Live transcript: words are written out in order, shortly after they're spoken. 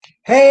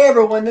Hey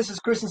everyone, this is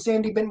Chris and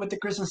Sandy Bent with the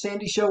Chris and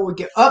Sandy Show. We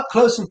get up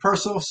close and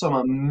personal with some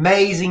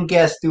amazing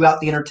guests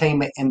throughout the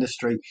entertainment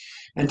industry.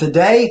 And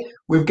today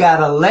we've got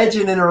a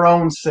legend in her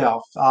own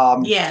self.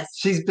 Yes.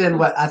 She's been,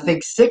 what, I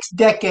think 6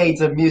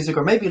 decades of music,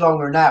 or maybe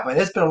longer than that, but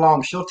it's been a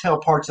long, she'll tell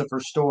parts of her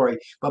story.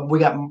 But we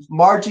got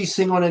Margie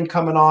Singleton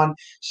coming on.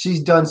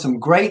 She's done some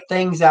great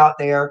things out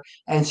there,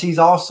 and she's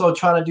also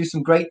trying to do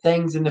some great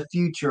things in the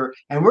future.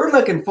 And we're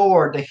looking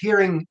forward to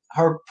hearing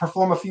her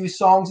perform a few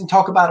songs and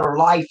talk about her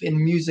life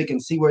in music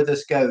and see where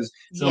this goes.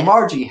 So, Yes.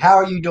 Margie, how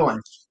are you doing?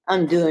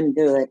 I'm doing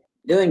good,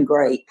 doing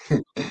great.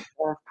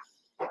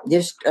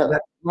 Just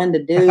trying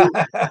to do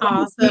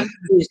Awesome.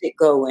 music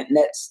going.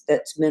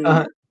 That's been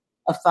Uh,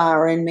 a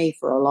fire in me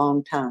for a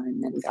long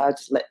time, and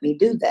God's let me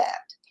do that.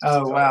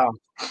 oh, wow.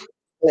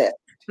 But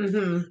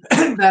hmm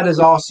That is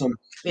awesome.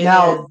 It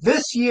Now, is.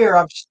 this year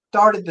I've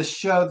started the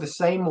show the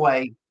same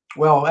way.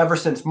 Well, ever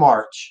since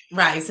March.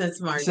 Right,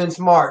 since March. Since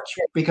March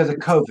because of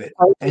COVID.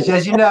 COVID,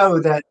 As you know,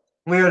 that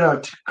we're in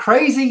a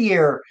crazy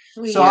year.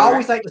 We So I are.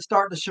 always like to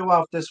start the show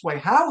off this way.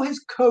 How has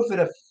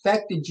COVID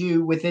affected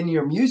you within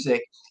your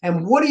music?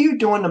 And what are you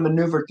doing to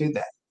maneuver through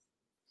that?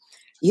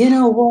 you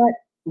know what?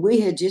 We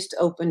had just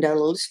opened our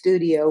little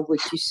studio,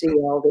 which you see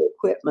all the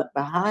equipment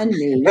behind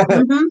me.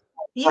 hmm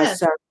My Yes.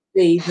 son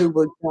Steve, who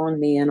will join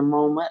me in a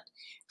moment,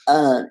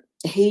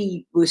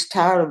 he was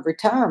tired of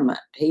retirement.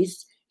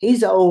 He's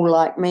old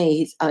like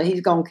me.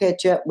 He's gonna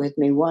catch up with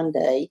me one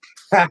day.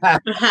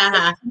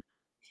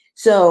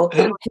 So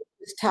he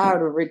was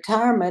tired of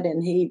retirement,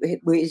 and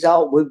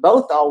we've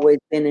both always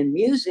been in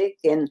music,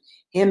 and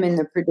him in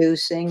the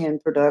producing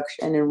and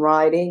production and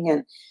writing.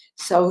 And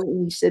so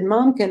he said,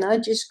 "Mom, can I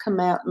just come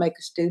out and make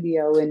a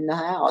studio in the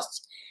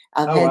house?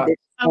 I've Oh, had wow. this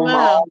Oh, home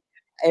wow.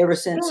 ever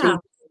since he Yeah.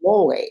 was a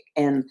boy,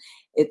 and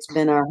it's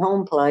been our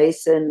home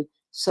place." And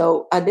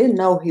so I didn't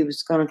know he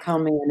was going to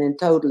come in and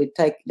totally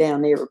take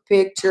down every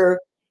picture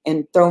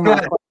and throw my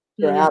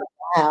furniture Mhm. out of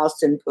the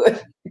house and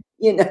put,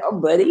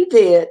 but he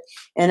did.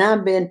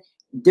 And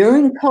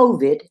during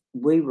COVID,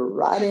 we were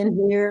right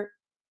in here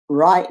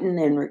writing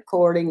and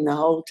recording the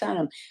whole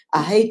time.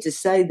 I hate to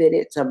say that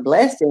it's a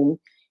blessing.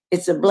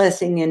 It's a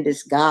blessing in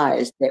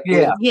disguise that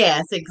Yeah.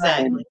 Yes,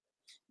 exactly.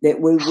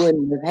 we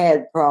wouldn't have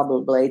had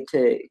probably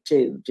to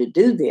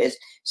do this.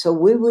 So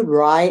we would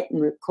write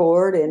and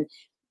record, and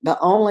the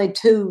only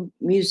two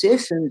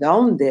musicians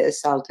on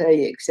this, I'll tell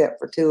you, except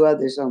for two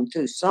others on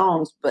two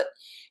songs, but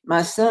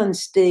my son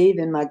Steve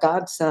and my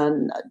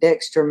godson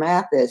Dexter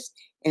Mathis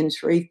in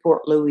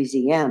Shreveport,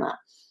 Louisiana.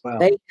 Wow.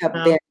 They have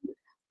Wow. been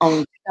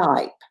on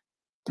Skype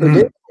Mm.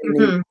 producing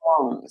these hmm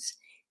songs.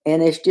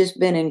 And it's just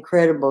been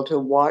incredible to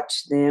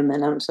watch them.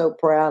 And I'm so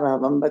proud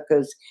of them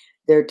because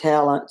their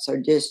talents are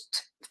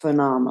just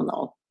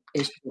phenomenal.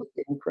 It's just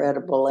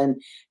incredible.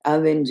 And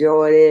I've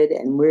enjoyed it.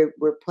 And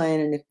we're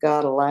planning, if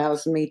God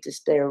allows me to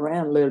stay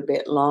around a little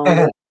bit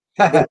longer,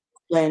 then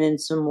planning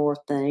some more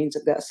things.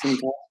 I've got some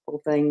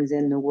gospel things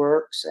in the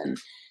works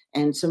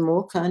and some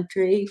more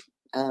country.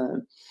 Uh,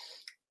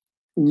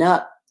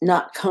 not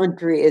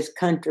country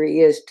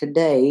is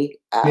today.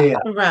 Yeah.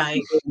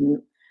 Right.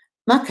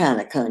 My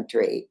kind of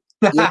country.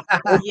 Yeah.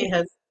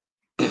 Yes.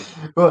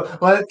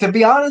 Well, to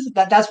be honest,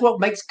 that's what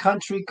makes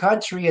country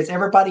country is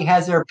everybody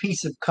has their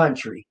piece of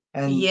country.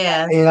 And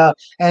Yes.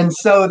 and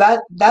so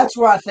that's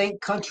where I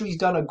think country's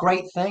done a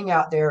great thing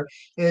out there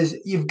is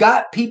you've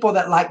got people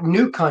that like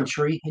new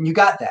country and you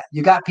got that.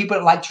 You got people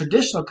that like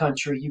traditional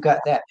country, you got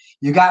that.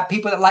 You got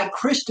people that like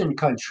Christian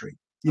country.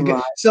 You get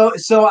Right.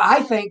 so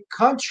I think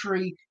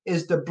country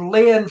is the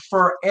blend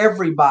for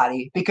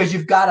everybody because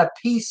you've got a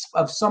piece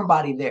of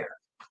somebody there.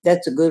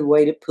 That's a good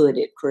way to put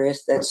it,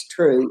 Chris. That's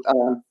true.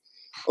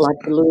 Like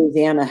the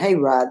Louisiana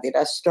hayride that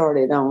I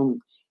started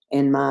on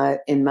in my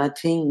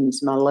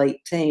teens, my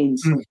late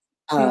teens. Mm.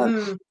 Uh,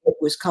 hmm it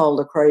was called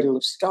the Cradle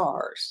of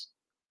Stars,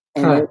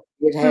 and Huh.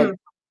 it had Hmm.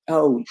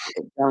 oh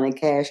Johnny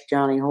Cash,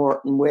 Johnny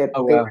Horton, Webb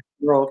Oh, Pierce,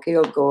 wow. Earl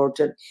Kilgore,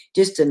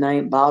 just to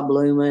name Bob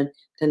Luman,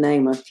 to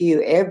name a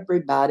few.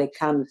 Everybody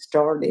kind of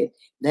started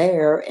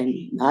there and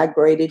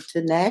migrated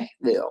to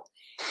Nashville,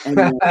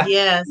 and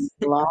Yes.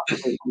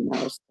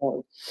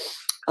 so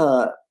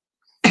uh,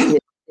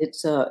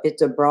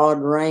 it's a broad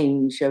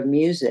range of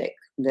music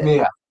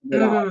Yeah.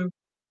 that I hmm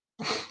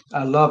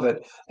I love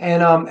it.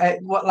 And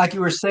what like you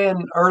were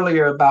saying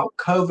earlier about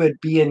COVID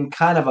being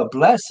kind of a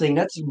blessing,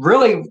 that's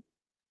really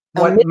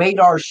a what made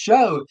our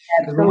show.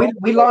 Because when we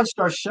absolutely. launched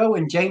our show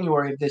in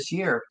January of this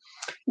year,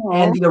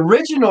 and Oh, the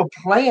original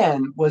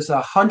plan was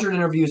 100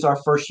 interviews our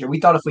first year. We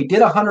thought if we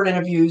did 100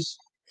 interviews,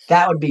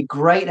 that would be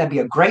great. That'd be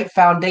a great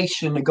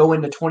foundation to go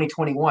into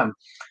 2021.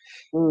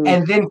 mm,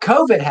 And then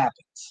COVID happens.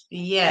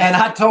 And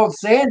Yes. I told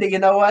Sandy, you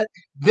know what?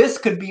 This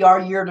could be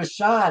our year to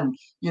shine,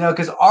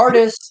 because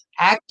artists,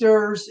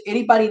 actors,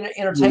 anybody in the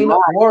entertainment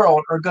right.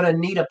 world are going to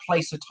need a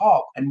place to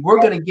talk. And we're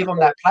going to give them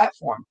that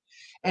platform.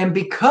 And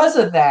because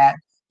of that,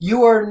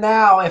 you are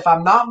now, if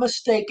I'm not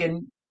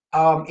mistaken,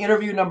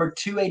 interview number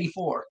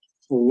 284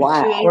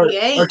 Wow. or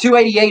 288.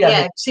 288, I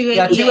Yeah, think.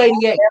 Yeah, 288.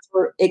 288.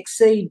 Never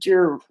exceed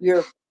your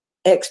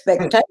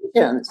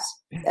expectations.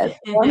 That's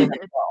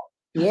wonderful.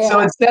 Yeah. So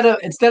instead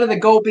of the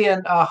goal being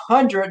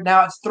 100,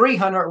 now it's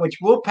 300, which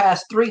will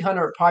pass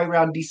 300 probably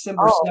around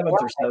December Oh, 7th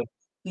or so.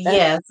 that's,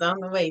 Yes, on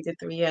the way to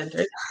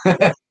 300.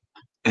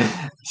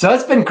 So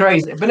it's been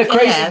crazy. It's been a It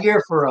crazy has.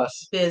 year for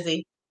us.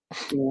 Busy.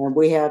 yeah,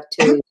 we have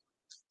to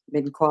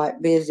been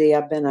quite busy.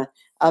 I've been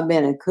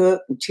a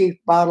cook and chief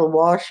bottle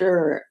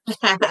washer,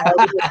 and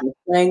a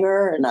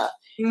singer, and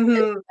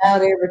Hmm.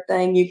 about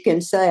everything you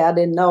can say. I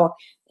didn't know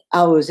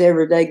I was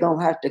every day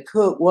gonna have to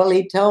cook. Well,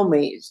 he told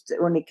me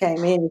when he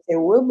came in, he said,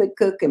 "We'll be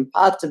cooking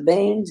pots of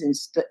beans and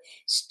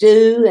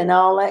stew and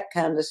all that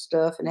kind of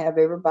stuff, and have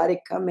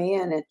everybody come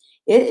in." And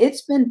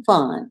it's been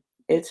fun.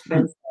 It's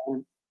been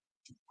fun.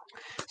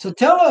 So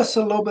tell us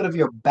a little bit of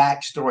your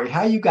backstory,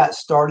 how you got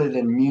started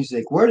in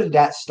music. Where did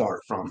that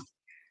start from?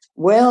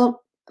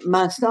 Well,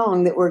 my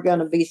song that we're going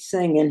to be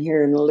singing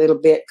here in a little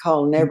bit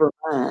called "Never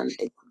Mind."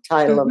 It's the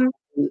title of Hmm.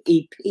 the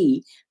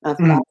EP. My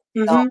Mm.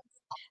 five-song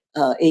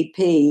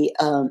EP.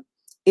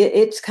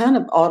 It's kind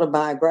of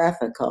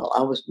autobiographical.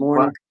 I was born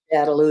Wow. in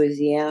Coweta,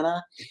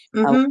 Louisiana.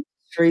 I was Hmm. in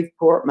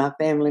Shreveport. My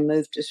family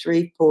moved to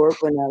Shreveport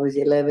when I was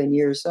 11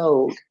 years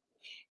old,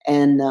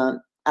 and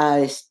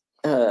I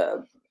uh,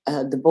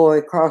 the boy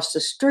across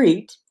the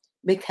street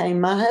became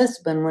my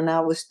husband when I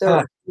was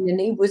 13 and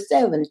he was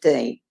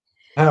 17.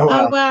 Oh Oh,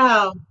 wow.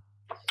 wow.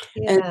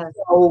 And Yeah.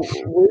 so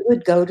we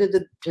would go to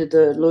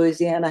the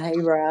Louisiana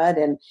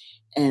Hayride,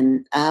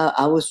 and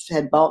I was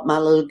had bought my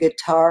little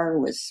guitar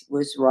and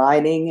was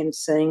writing and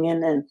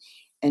singing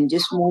and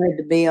just wanted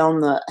to be on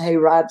the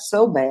hayride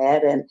so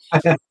bad and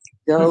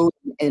go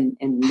and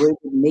we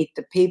would meet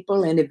the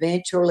people, and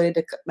eventually,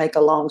 to make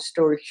a long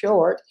story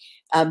short,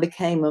 I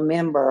became a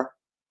member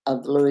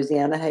of the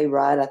Louisiana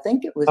Hayride. I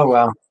think it was Oh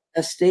wow.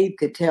 Steve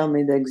could tell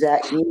me the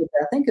exact year, but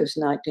I think it was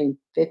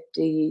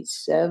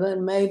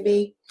 1957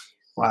 maybe.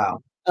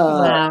 Wow. Uh,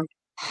 Wow.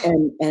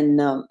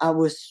 and I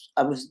was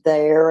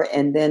there,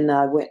 and then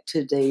I went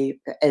to the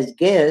as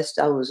guest.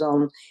 I was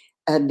on.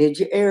 Did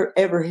you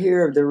ever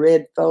hear of the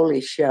Red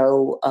Foley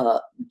show,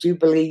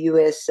 Jubilee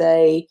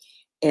USA,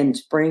 in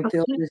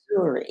Springfield, Okay.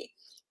 Missouri?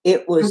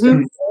 It was the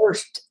Hmm. Mm.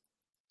 first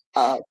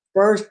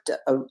first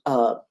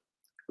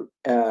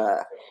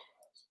uh,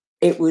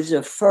 it was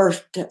the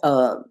first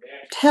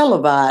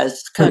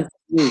televised country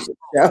music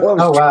show. I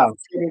was Oh trying wow.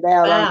 to get it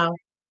out Wow.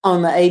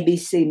 on the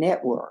ABC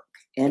network,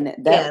 and that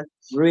was Yes.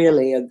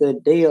 really a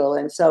good deal.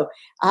 And so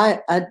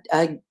I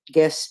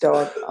guest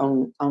starred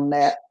on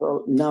that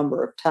for a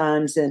number of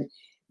times, and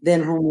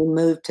then when we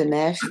moved to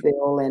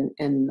Nashville,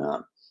 and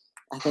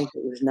I think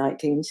it was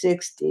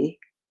 1960,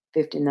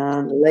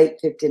 59, late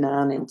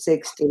 59 and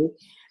 60.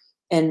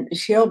 And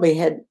Shelby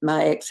had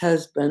my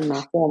ex-husband,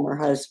 my former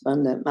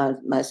husband,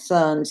 that my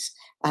sons.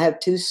 I have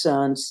two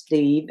sons,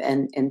 Steve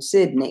and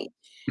Sydney,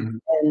 Mhm.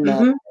 and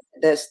Hmm.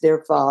 that's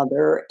their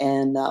father.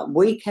 And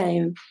we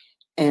came,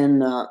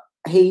 and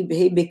he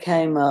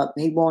became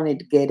he wanted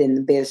to get in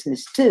the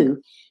business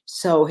too,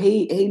 so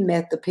he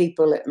met the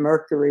people at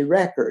Mercury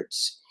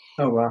Records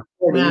Oh wow.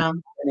 recording Wow.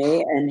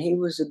 company, and he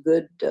was a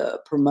good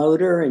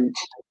promoter, and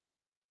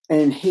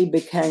he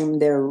became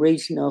their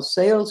regional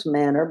sales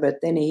manager, but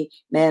then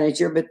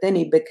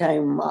he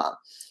became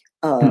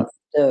Hmm.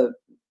 the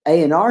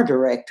A&R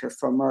director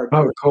for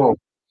Mercury. Oh cool.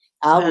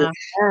 I was Wow.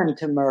 signed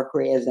to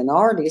Mercury as an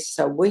artist,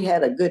 so we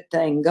had a good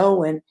thing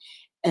going.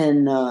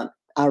 And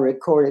I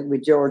recorded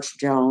with George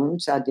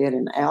Jones. I did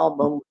an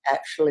album,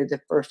 actually the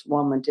first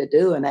woman to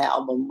do an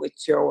album with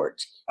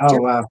George. Oh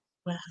wow.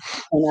 Wow.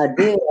 And I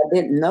did. I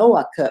didn't know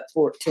I cut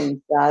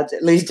 14 sides.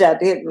 At least I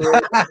didn't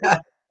really,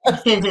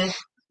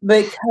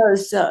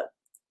 because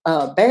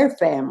Bear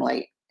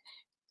Family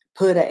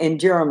put in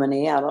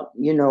Germany. I don't,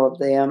 you know of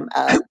them.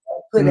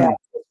 Put out Mm.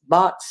 this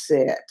box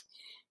set.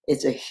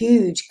 It's a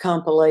huge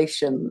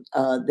compilation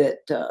that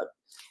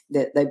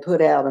they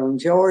put out on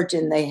George,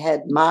 and they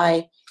had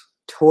my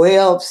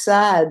 12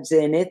 sides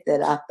in it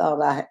that I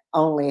thought I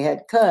only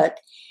had cut,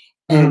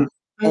 and Mm.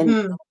 and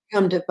Hmm.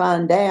 come to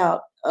find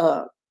out,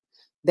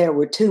 there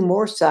were two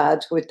more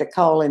sides with the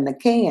call in the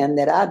can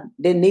that I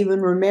didn't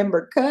even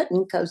remember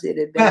cutting because it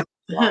had been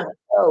long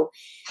ago.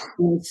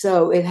 And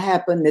so it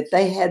happened that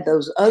they had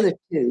those other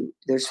two.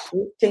 There's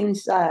 14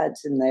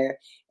 sides in there.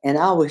 And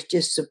I was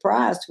just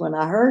surprised when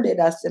I heard it.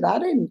 I said, I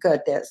didn't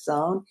cut that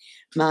song.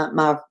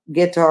 My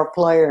guitar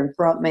player and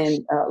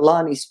frontman,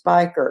 Lonnie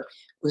Spiker,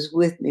 was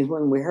with me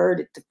when we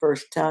heard it the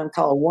first time,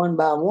 called One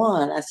by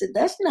One. I said,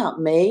 that's not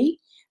me.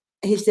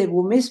 He said,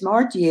 well, Miss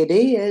Margie, it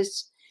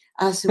is.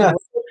 I said, well,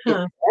 it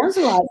Huh. sounds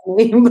like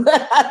me,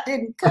 but I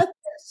didn't cut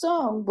that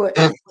song. But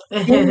anyway,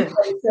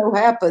 it so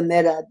happened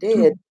that I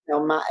did,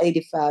 my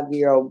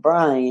 85-year-old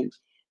Brian.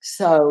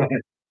 So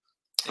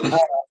uh,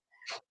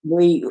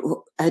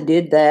 I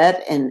did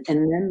that, and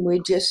then we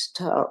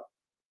just,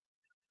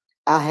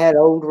 I had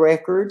old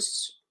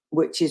records,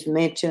 which is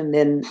mentioned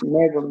in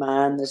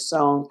Nevermind, the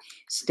song Mm.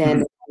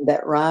 Standing on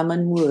That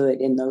Ryman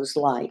Wood in Those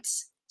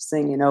Lights,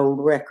 singing old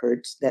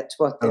records. That's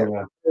what Oh that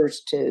wow.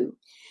 refers to.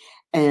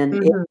 And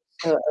it Hmm.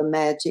 was a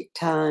magic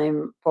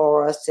time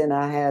for us, and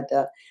I had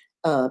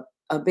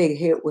a a big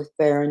hit with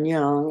Baron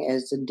Young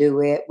as a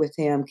duet with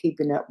him,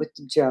 Keeping Up with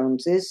the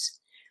Joneses.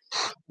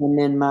 And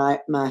then my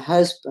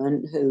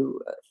husband,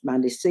 my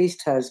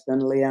deceased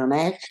husband, Leon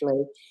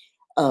Ashley,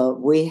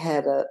 we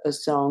had a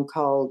song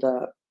called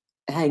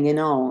Hanging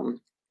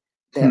On.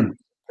 That was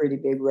a pretty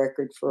big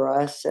record for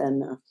us.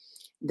 And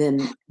then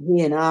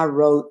he and I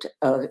wrote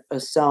a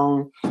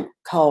song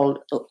called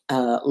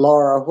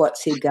Laura,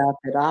 What's He Got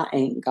That I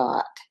Ain't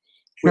Got?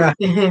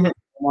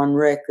 One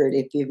record,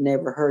 if you've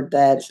never heard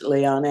that, it's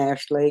Leon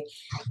Ashley.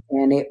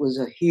 And it was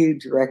a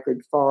huge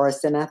record for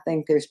us. And I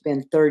think there's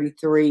been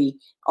 33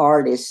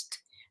 artists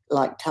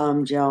like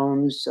Tom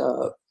Jones,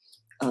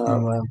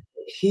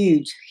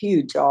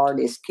 huge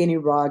artists, Kenny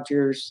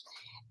Rogers,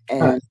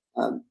 and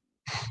a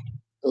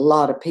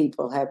lot of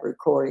people have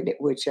recorded it,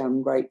 which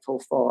I'm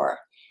grateful for.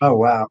 Oh,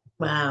 wow.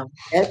 Wow.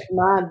 That's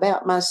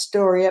about my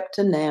story up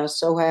to now.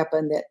 So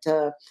happened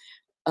that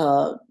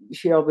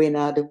Shelby and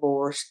I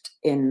divorced,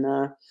 and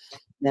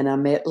then I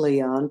met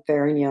Leon.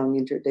 Farron Young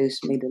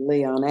introduced me to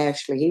Leon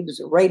Ashley. He was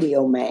a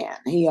radio man.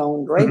 He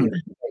owned radio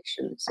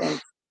stations,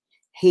 and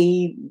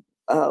he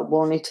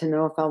wanted to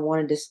know if I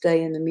wanted to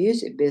stay in the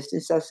music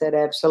business. I said,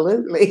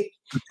 absolutely.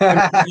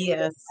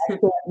 Yes. I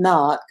could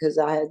not, because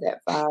I had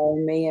that fire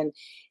in me. And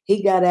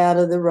he got out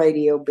of the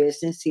radio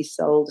business. He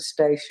sold the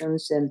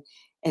stations, and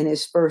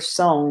his first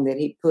song that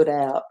he put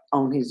out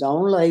on his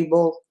own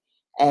label,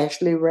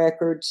 Ashley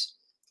Records,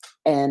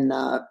 and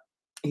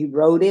he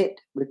wrote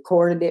it,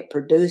 recorded it,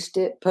 produced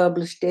it,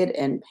 published it,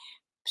 and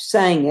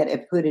sang it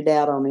and put it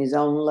out on his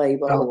own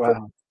label. Oh,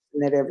 wow.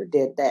 That ever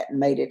did that and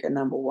made it a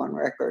 #1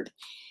 record.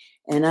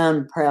 And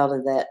I'm proud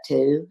of that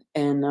too.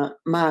 And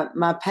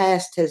my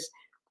past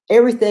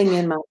everything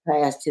in my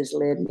past has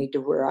led me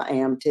to where I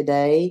am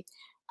today.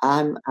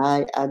 I'm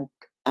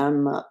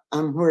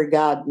where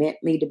God meant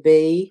me to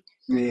be.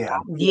 Yeah.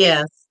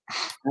 Yes.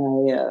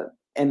 I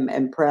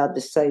am proud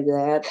to say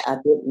that. I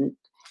didn't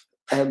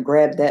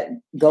grab that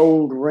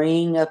gold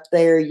ring up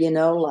there,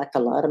 like a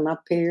lot of my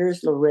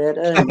peers,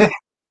 Loretta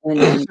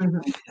and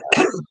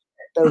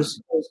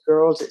those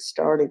girls that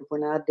started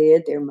when I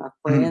did. They're my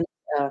friends.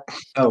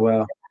 Oh,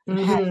 wow.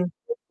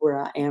 Where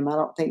I am, I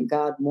don't think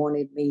God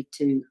wanted me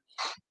to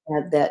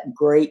have that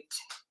great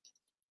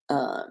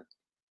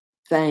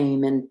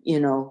fame, and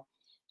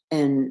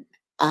and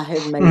I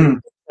have made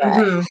a track.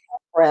 I'm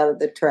proud of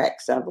the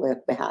tracks I've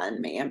left behind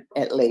me.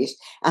 At least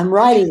I'm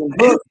writing a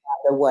book,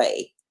 by the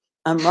way.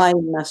 I'm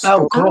writing my story.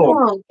 Oh, cool.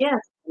 Oh, yes.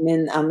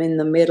 I'm in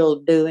the middle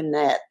of doing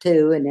that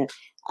too, and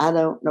I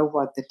don't know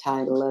what the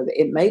title of it.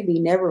 It may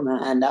be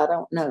Nevermind. I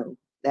don't know.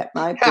 That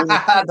might be.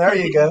 There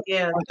you go.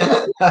 Yeah.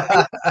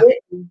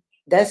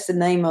 That's the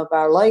name of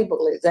our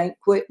label. Is Ain't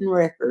Quitting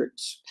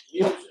Records.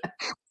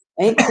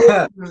 Ain't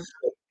Quitting.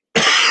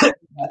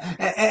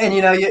 And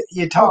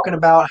you're talking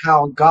about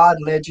how God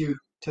led you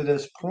to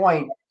this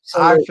point.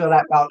 I feel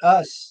that about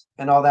us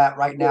and all that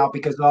right now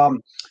because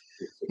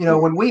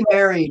when we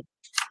married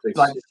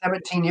like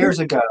 17 years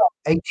ago,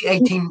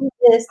 18.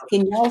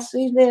 Can y'all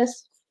see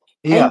this?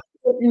 Yeah. Ain't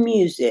Quitting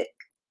Music.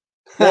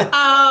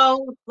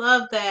 Oh,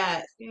 love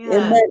that.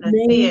 Yeah. I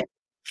see it.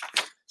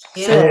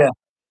 Yeah.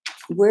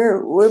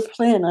 We're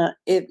planning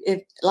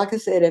if like I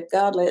said, if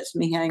God lets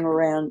me hang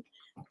around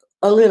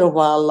a little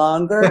while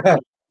longer,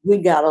 we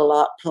got a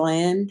lot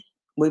planned.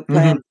 We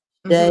planned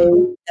today,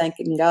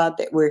 thanking God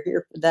that we're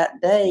here for that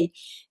day,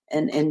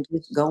 and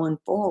just going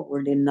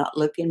forward and not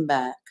looking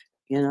back.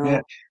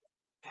 Yeah.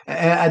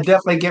 And I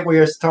definitely get what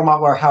you're talking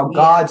about, how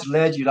God's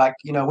led you. Like,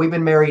 we've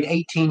been married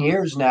 18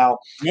 years now.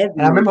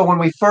 And I remember when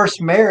we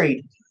first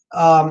married,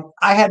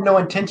 I had no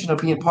intention of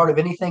being part of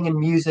anything in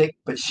music,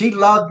 but she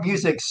loved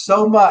music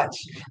so much.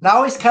 And I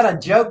always kind of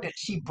joked that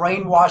she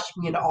brainwashed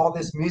me into all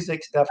this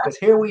music stuff because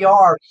here we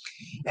are.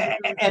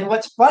 And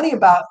what's funny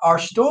about our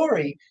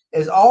story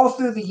is all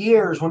through the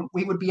years when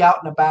we would be out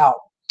and about,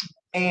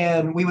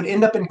 and we would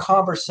end up in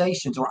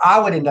conversations, or I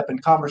would end up in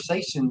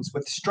conversations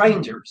with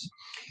strangers.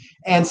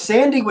 And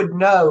Sandy would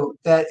know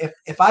that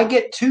if I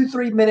get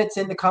 2-3 minutes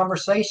into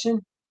conversation,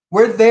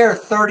 we're there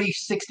 30,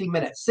 60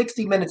 minutes,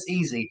 60 minutes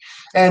easy.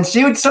 And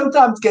she would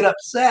sometimes get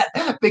upset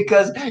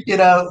because,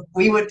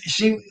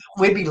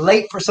 we'd be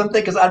late for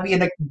something because I'd be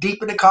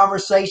deep in a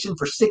conversation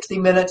for 60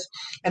 minutes.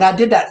 And I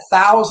did that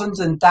thousands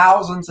and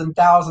thousands and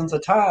thousands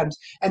of times.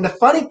 And the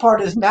funny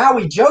part is now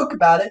we joke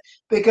about it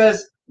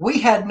because we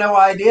had no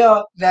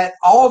idea that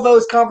all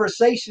those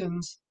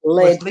conversations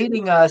was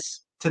leading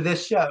us to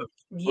this show.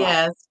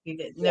 Yes, you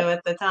didn't know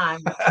at the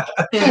time.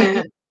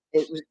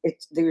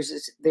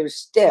 There's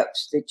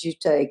steps that you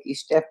take. You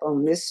step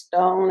on this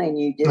stone and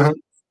you just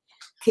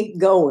keep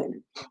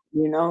going.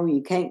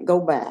 You can't go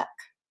back.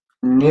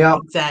 Yeah,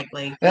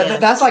 exactly.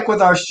 That's like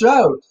with our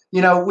show.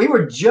 We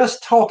were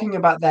just talking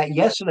about that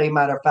yesterday.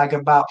 Matter of fact,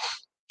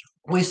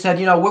 we said,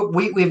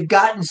 we've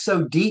gotten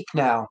so deep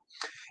now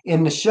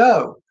in the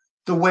show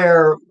to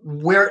where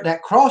we're at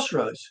that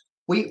crossroads.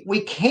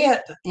 We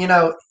can't,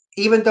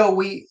 even though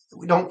we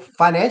don't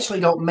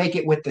make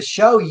it with the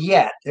show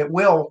yet, it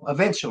will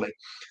eventually.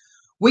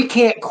 We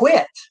can't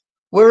quit.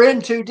 We're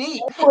in too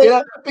deep,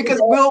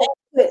 because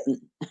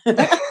quitting.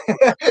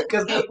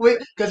 Because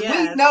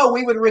we know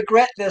we would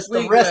regret this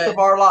the rest of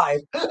our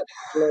life. Got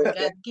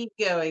to keep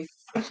going.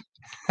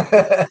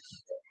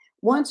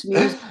 Once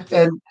music,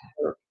 And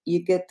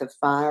you get the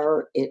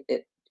fire,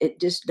 it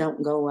just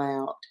don't go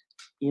out.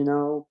 You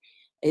know,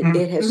 it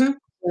has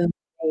consumed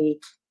me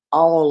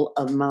all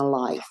of my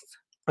life.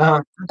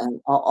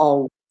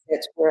 All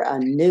that's where I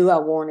knew I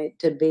wanted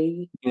to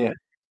be. Yeah.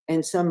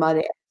 And somebody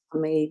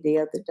asked me the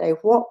other day,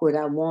 what would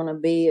I want to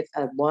be if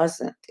I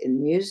wasn't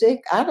in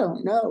music? I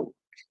don't know.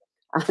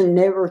 I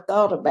never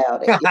thought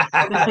about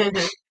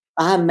it.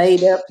 I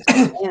made up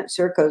the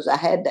answer because I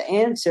had to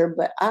answer,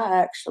 but I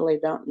actually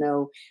don't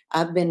know.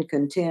 I've been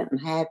content and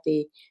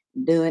happy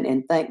doing,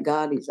 and thank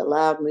God He's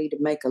allowed me to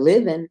make a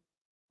living,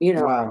 you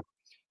know. Wow.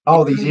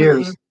 All these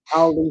years.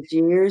 All these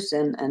years,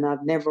 and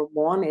I've never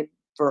wanted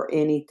for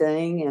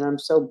anything, and I'm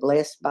so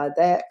blessed by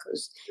that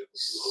because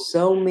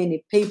so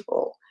many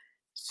people,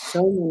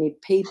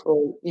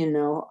 you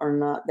know, are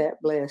not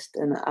that blessed,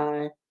 and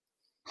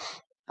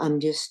I'm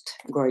just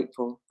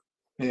grateful.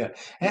 Yeah.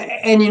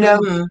 And you know,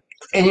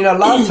 a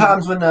lot of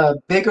times when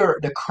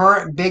the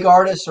current big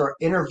artists are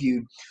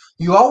interviewed,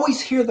 you always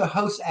hear the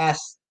host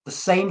ask the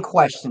same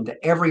question to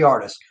every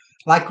artist,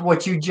 like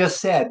what you just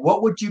said.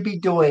 What would you be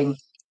doing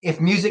if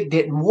music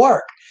didn't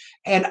work?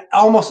 And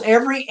almost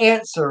every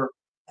answer,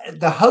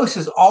 the host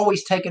is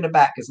always taken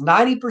aback because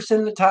 90%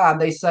 of the time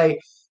they say,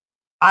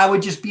 I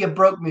would just be a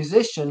broke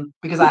musician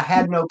because I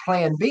had no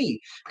plan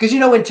B. Because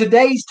in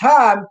today's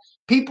time,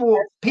 people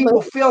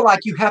feel like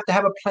you have to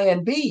have a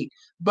plan B.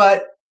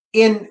 But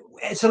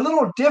it's a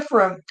little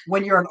different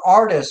when you're an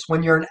artist,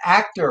 when you're an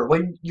actor,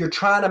 when you're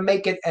trying to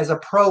make it as a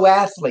pro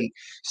athlete,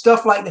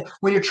 stuff like that.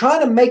 When you're trying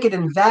to make it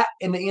in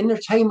the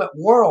entertainment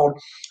world,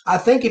 I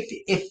think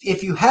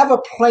if you have a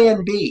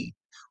plan B,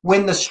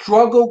 when the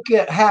struggle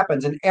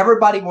happens, and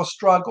everybody will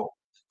struggle,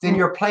 then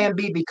your plan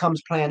B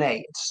becomes plan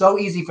A. It's so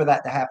easy for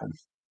that to happen.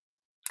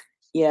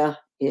 Yeah,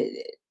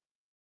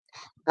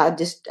 I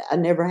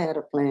never had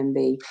a plan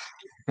B.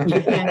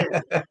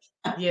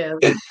 Yeah.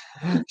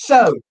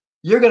 So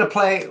you're going to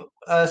play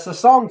us a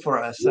song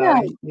for us.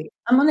 Yeah,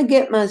 I'm going to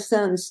get my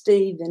son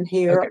Steve in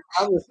here. Okay.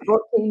 I was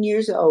 14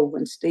 years old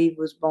when Steve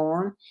was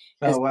born.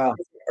 Oh, wow.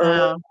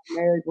 I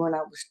married when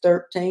I was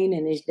 13,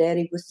 and his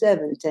daddy was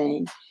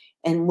 17.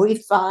 And we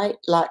fight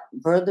like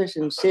brothers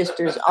and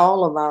sisters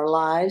all of our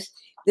lives.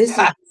 This is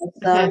my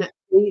son,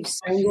 Steve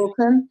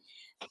Singleton.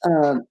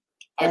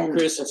 I'm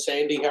Chris and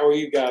Sandy. How are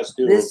you guys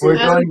doing? We're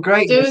doing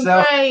great. Doing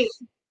great.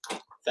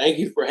 Thank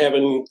you for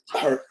having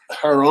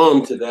her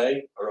on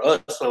today, or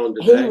us on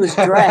today. He was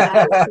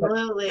drafted.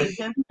 Absolutely.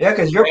 Yeah,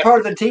 because you're part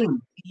of the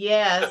team.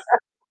 Yes.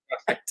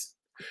 Right.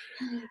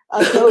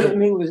 I told him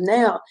he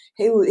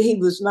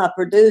was my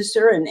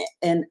producer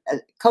and a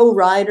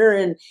co-writer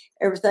and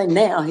everything.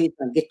 Now he's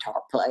a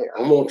guitar player.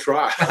 I'm gonna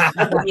try.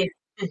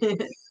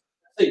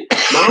 See,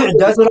 Mom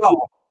does it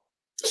all.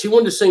 She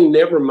wanted to sing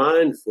 "Never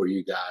Mind" for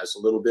you guys a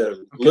little bit.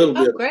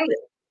 Great.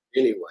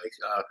 Anyway,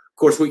 of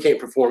course we can't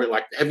perform it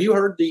like. Have you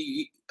heard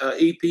the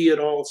EP at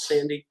all,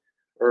 Sandy?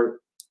 Or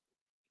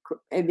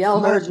have y'all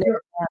heard it?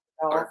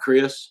 Or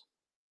Chris?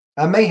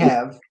 I may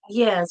have.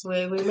 Yes,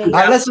 we may.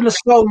 I listen to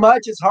so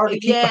much; it's hard to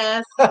keep.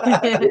 Yes.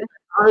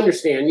 I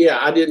understand. Yeah,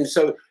 I didn't.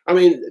 So, I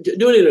mean,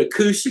 doing it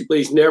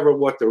acoustically is never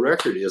what the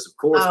record is, of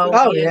course.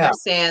 We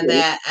understand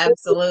that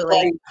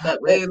absolutely.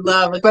 But we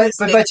love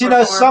acoustic. But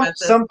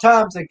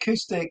sometimes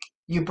acoustic,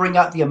 you bring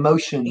out the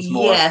emotions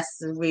more. Yes,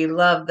 we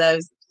love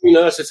those.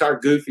 Us, it's our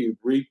goofy,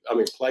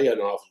 playing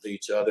off of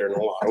each other in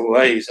a lot of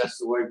ways. That's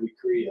the way we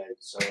create.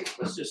 So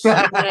let's just.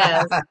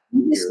 Yes.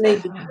 You just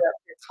need to get up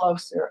here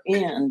closer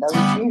in,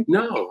 don't you?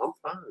 No, I'm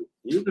fine.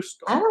 You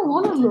just. I don't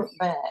want to look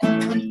back.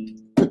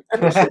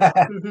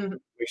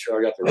 Make sure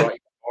I got the right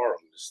guitar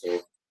on this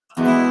thing.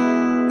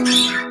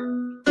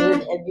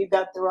 Have you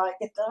got the right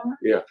guitar?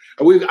 Yeah,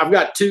 I've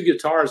got two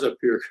guitars up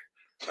here.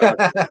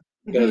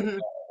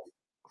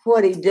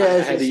 What he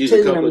does is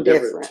tune them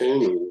different.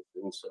 Tunings,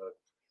 and so.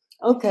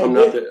 Okay,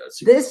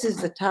 this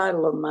is the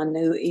title of my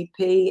new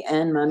EP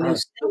and my new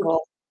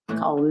single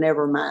called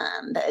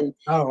 "Nevermind." And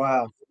oh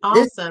wow,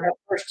 awesome! This is our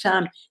first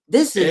time.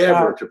 This is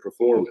ever to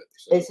perform it.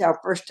 So. It's our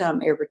first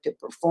time ever to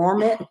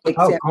perform it.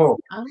 Except cool.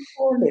 I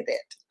recorded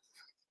it.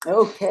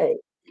 Okay.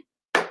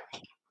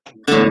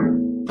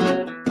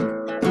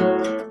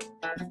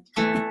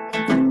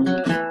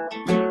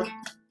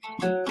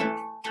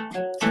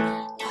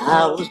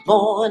 I was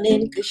born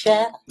in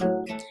Coachella,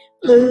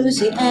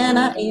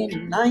 Louisiana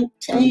in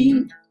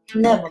 19.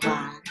 Never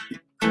mind.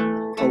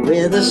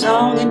 With a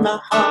song in my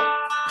heart,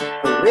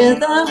 a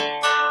rhythm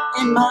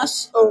in my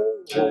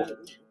soul.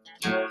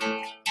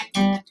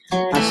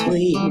 My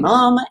sweet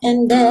mama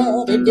and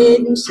daddy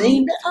didn't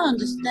seem to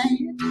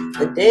understand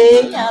the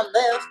day I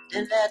left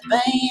in that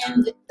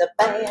van with the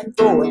band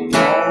going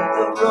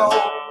on the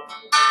road.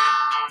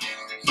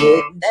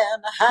 Heading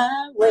down the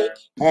highway,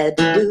 had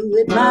to do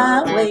it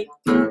my way.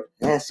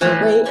 That's the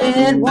way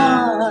it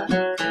was.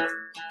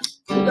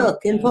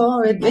 Looking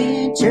for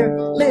adventure,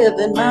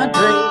 living my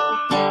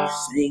dream,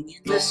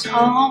 singing the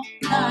song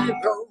I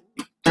wrote.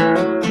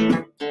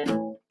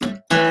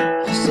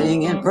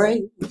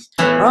 praise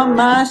from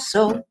my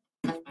soul.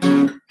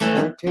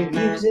 Country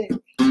music,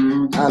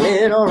 a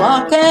little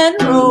rock and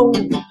roll,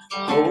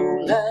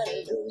 whole lot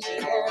of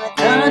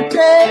Louisiana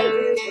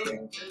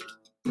country.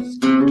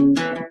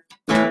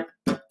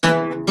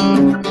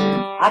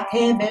 I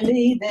can't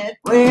believe that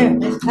where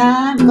this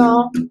time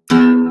gone.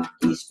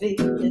 These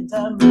feelings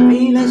I'm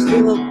feeling,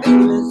 still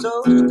feeling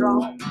so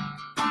strong.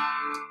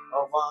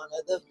 Oh, one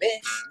of the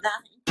best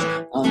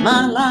nights of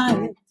my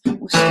life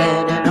was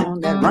standing on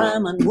that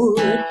Ryman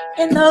wood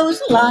and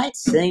those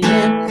lights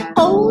singing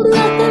old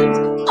records.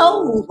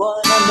 Oh,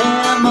 what a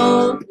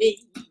memory.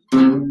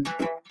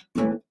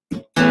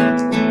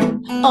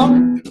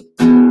 Oh,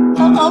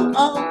 oh,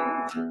 oh,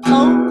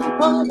 oh,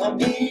 what a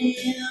memory.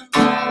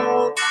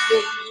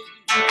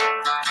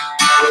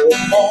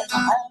 That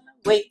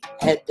highway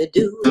had to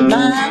do it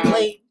my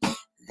way.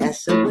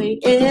 That's the way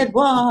it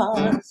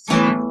was.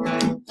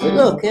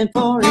 Looking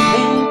for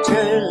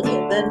adventure,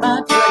 living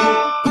my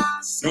dream,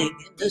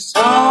 singing the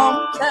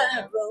songs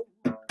I wrote.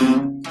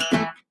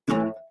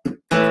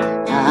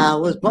 I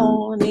was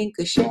born in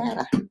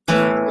Coachella,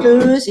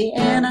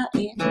 Louisiana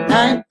in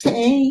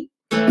 19.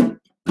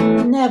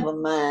 Never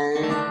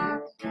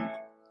mind.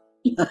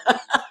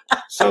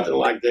 Something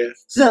like that.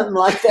 Something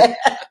like that.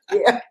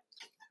 Yeah.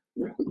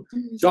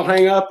 Y'all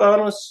hang up on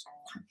us?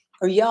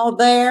 Are y'all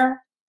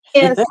there?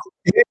 Yes.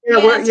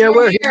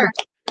 We're here.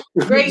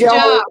 Great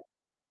job.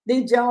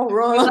 Did y'all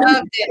run?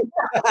 Loved it.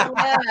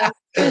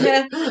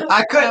 Yes.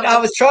 I couldn't. I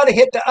was trying to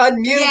hit the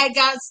unmute. Yeah, it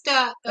got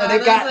stuck. And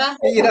it got,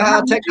 you know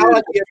how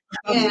technology is.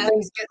 Yeah.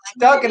 Things get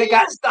stuck and it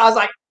got stuck. I was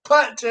like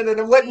punching and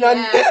it wouldn't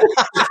Yeah.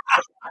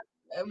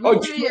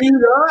 Oh, you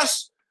muted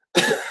us?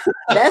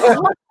 That's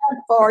not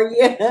for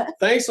you.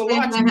 Thanks a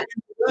lot. You muted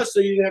us so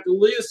you didn't have to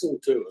listen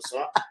to us.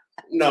 Huh?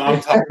 No,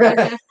 I'm talking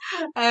about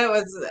That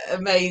was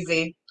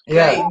amazing.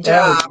 Yeah, Great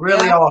that was job.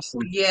 really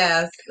awesome.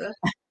 Yes.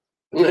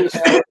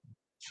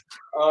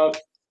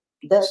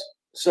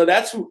 So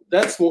that's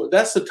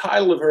the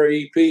title of her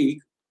EP.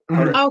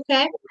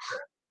 Okay.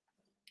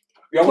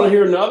 Y'all want to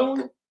hear another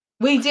one?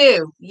 We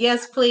do.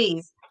 Yes,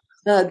 please.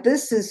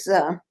 This is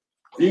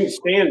You can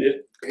stand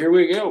it. Here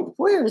we go.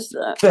 where's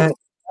the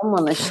I'm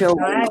gonna show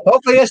you.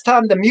 Hopefully this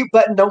time the mute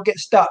button don't get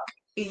stuck.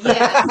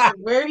 Yes,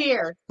 we're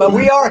here. But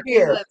we are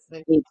here.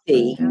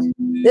 EP.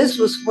 This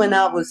was when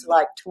I was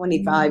like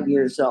 25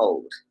 years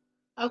old.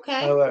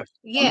 Okay. Oh,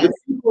 Yes.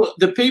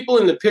 The people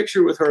in the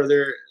picture with her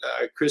there,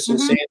 Chris and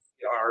Sandy,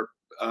 are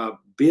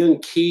Ben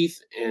Keith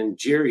and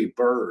Jerry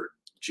Bird.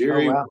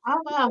 Jerry, wow. Oh,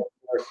 wow.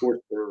 of course,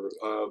 for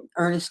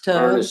Ernest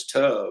Tubb. Ernest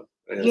Tubb.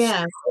 And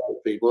Yeah. other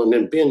people. And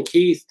then Ben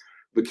Keith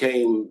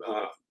became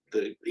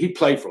he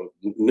played for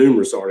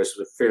numerous artists,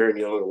 with Fair and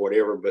Young or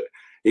whatever, but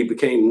he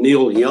became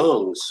Neil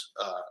Young's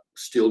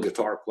steel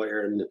guitar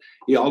player, and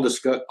he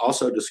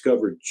also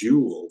discovered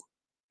Jewel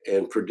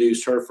and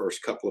produced her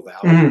first couple of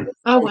albums.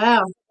 Oh,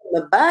 wow.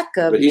 The back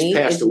of But he's me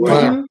passed is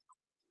away. me.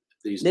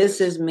 These This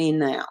days. is me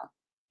now.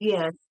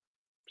 Yes.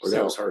 Or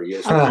that was her,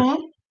 yes.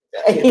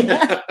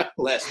 Okay.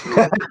 Last week.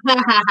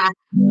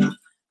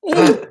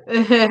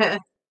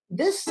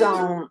 This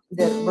song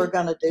that we're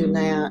gonna do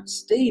now,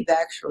 Steve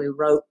actually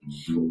wrote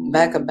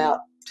back about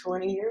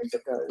 20 years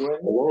ago,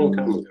 wasn't A long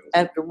time ago.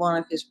 after one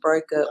of his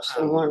breakups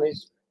and one of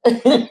his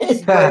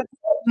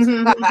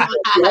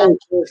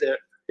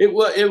It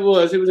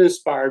was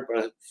inspired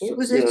by. it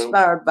was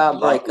inspired by a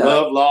breakup.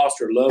 Love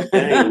lost or love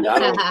gained. I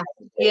don't know.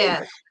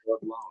 Yeah. Love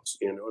lost,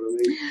 you know what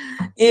I mean?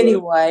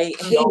 Anyway,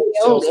 he Always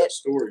wrote tells that it,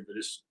 story, but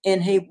it's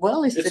and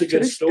it's It's the a good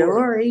true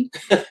story.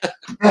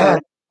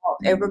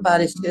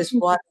 Everybody says,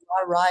 "Why do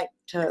I write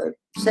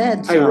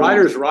sad songs?" hey,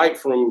 writers write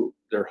from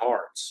their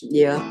hearts,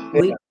 Yeah,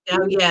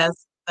 Oh,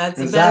 yes. That's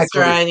the Exactly.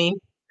 best writing.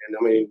 and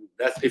I mean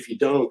that's if you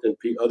don't, then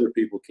other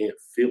people can't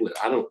feel it.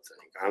 I don't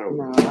think. I don't.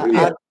 No,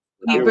 know.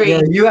 You agree.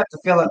 Yeah, you have to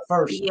feel it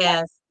first.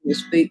 Yes. to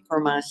speak for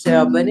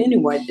myself. But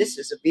anyway, this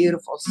is a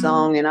beautiful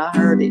song, and I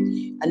heard it.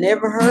 I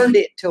never heard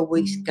it till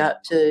we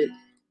got to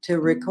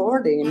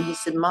recording, and he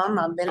said, "Mom,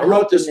 I've been I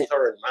wrote this hoping with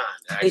her in mind.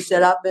 He Actually.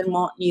 said, "I've been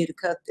wanting you to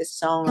cut this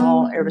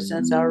song ever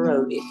since I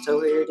wrote it,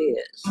 so here it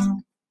is."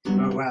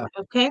 Oh, wow.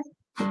 Okay.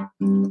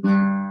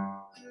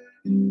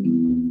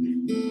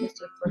 It's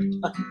the first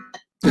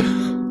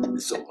time.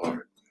 It's so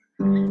hard.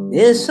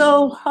 This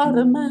old heart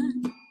of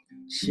mine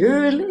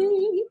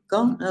surely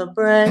gonna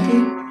break.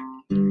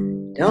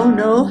 Don't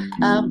know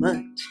how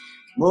much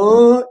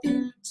more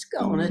it's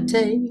gonna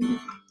take.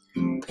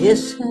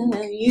 Missing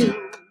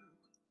you,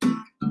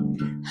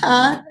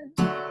 I'm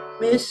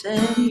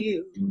missing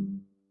you.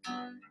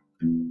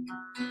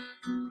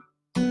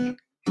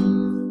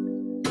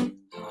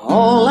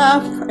 All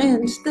our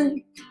friends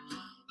think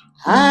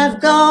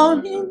I've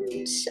gone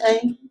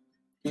insane.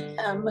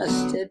 I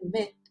must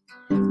admit,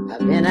 I've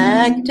been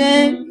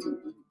acting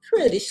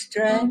pretty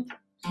strange.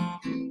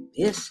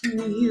 Missing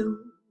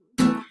you,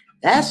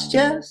 that's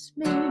just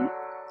me.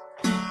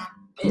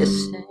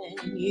 Missing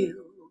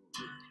you.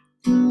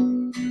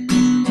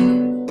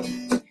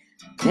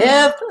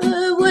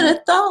 Never would have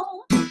thought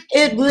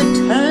it would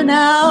turn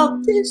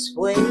out this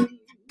way.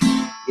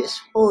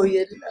 just for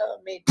you to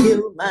love me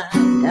till my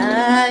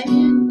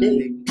dying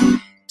day.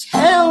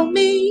 Tell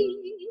me,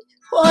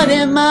 what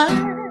am I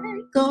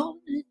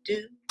gonna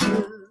do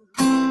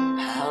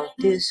about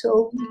this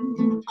old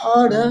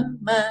heart of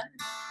mine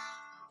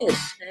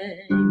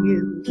missing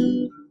you?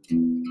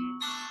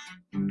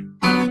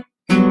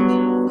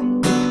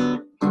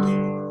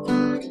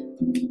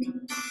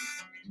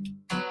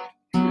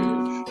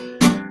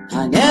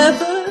 I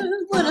never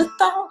would have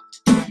thought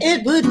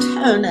it would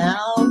turn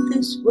out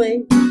this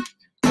way.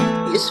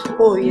 It's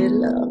for you to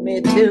love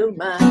me till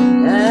my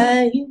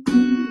dying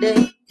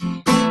day.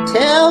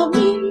 Tell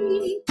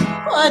me,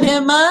 what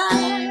am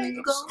I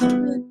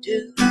gonna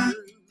do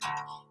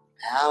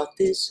about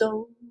this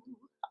old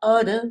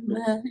heart of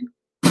mine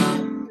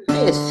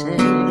missing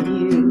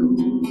you?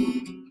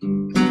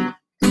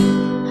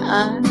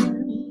 I'm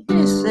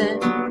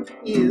missing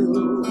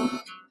you.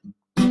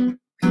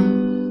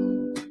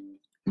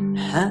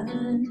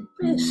 I'm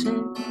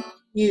missing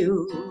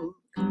you.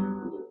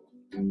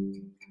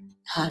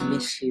 I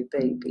miss you,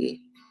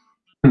 baby.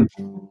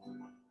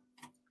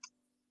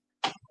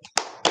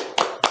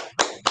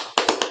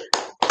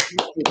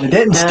 It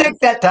didn't stick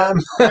that time.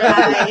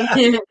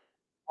 Right.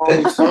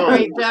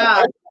 Great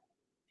job.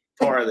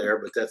 Part there,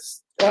 but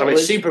that's, I mean,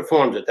 she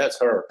performed it. That's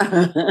her.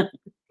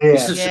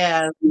 Yeah.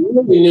 Yeah. You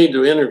really need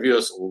to interview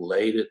us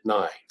late at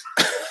night.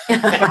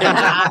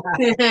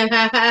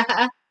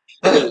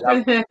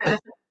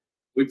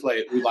 We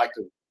like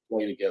to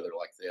play together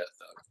like that,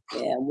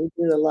 though. Yeah, we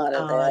do a lot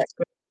of that.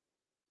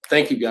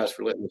 Thank you guys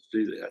for letting us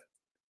do that.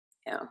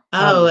 Yeah.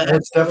 Oh,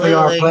 it's definitely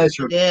our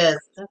pleasure. Yes.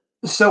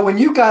 So when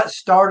you got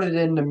started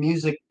in the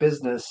music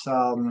business,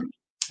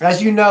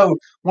 as you know,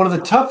 one of the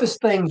toughest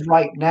things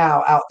right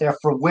now out there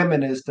for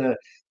women is the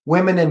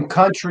women in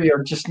country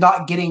are just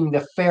not getting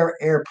the fair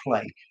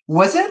airplay.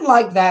 Was it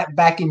like that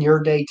back in your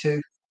day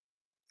too?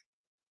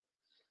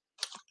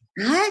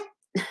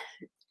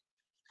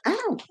 I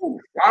don't think so.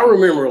 I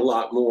remember a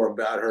lot more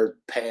about her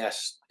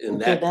past in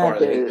that part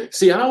of it.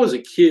 See, I was a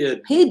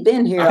kid. He'd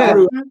been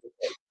here.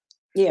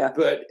 Yeah.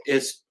 But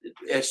as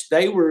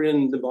they were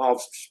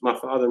involved, my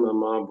father and my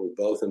mom were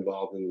both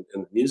involved in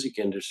the music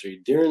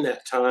industry. During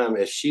that time,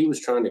 as she was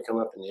trying to come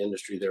up in the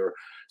industry, there were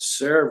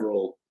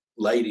several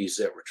ladies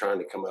that were trying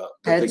to come up.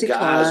 But the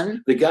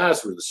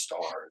guys were the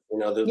stars. You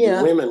know, the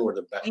women were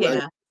the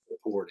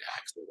support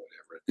acts or whatever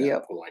at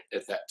that point,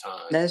 at that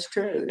time. That's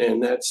true.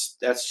 And that's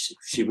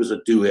she was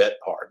a duet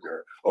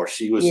partner, or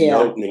she was the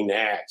opening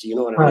act. You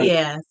know what I mean?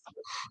 Yeah.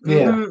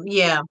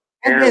 Yeah.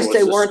 I guess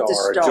they weren't the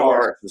stars.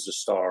 George was the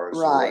stars,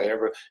 or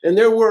whatever. And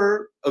there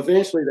were,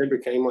 eventually they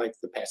became like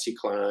the Patsy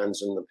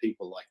Clines and the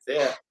people like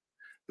that.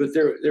 But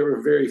there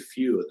were very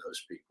few of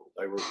those people.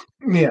 They were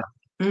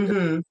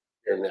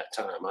during that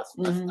time. I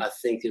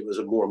think it was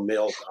a more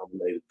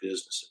male-dominated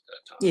business at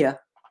that time. Yeah.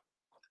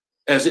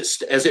 As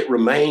it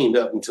remained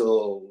up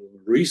until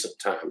recent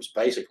times,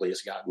 basically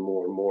it's gotten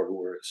more and more to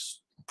where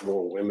it's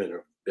more women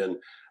have been.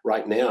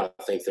 Right now,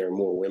 I think there are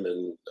more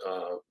women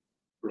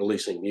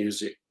releasing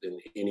music than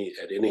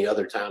any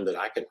other time that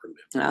I can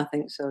remember. I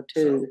think so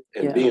too.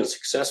 And being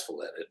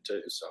successful at it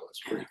too. So it's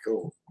pretty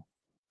cool.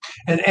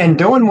 And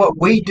doing what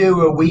we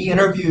do, we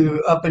interview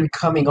up and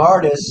coming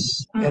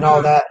artists and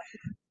all that.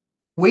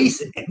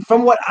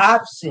 From what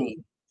I've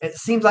seen, it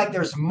seems like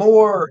there's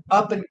more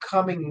up and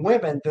coming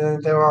women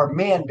than there are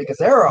men, because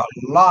there are a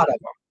lot of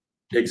them.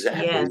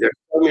 Exactly. Yeah. There's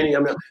so many. I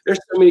mean, there's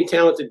so many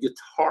talented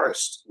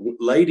guitarists,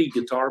 lady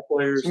guitar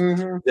players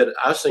that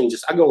I've seen.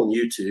 I go on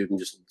YouTube and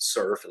just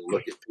surf and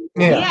look at people.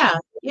 Yeah.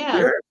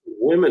 There are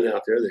women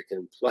out there that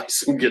can play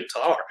some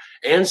guitar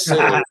and sing.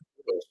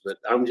 But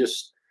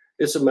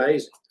it's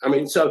amazing. I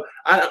mean, so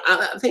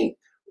I think,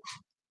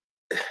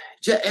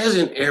 as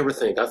in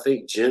everything, I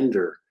think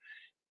gender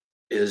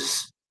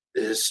is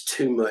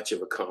too much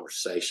of a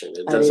conversation.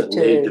 It doesn't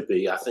need to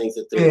be. I think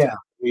that there's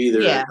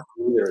either a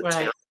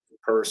talented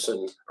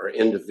person or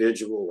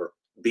individual or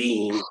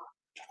being,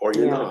 or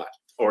you're not,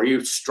 or you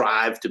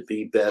strive to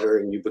be better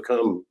and you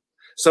become.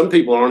 Some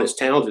people aren't as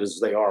talented as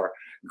they are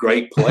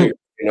great players,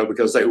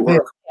 because they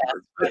work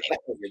hard,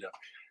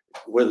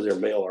 whether they're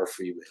male or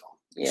female.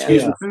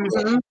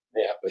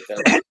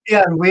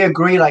 And we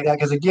agree like that,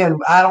 because again,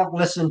 I don't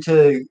listen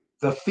to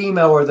the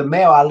female or the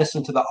male, I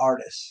listen to the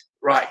artist.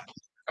 Right.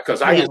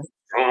 Because I get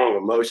strong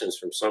emotions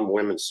from some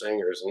women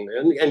singers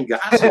and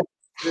guys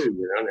too,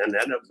 and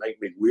that doesn't make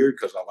me weird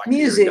because I like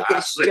music.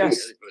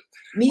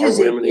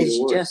 Music is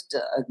just just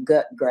a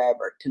gut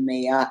grabber to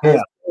me. I say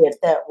it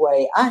that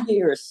way. I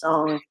hear a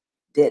song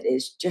that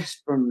is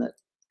just from the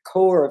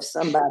core of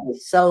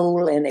somebody's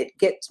soul, and it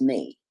gets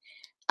me.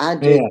 I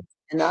do.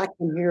 And I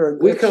can hear a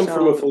good We come song.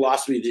 from a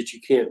philosophy that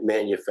you can't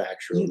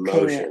manufacture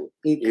emotion.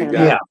 You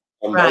got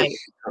emotion. Right.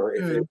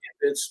 If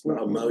it's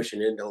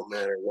emotion, it don't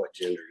matter what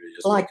gender it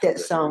is. Like that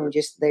song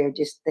just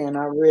then.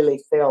 I really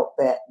felt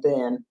that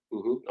then.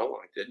 I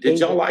liked it. Did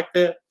y'all like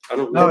that? I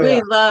don't know.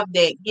 We loved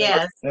it.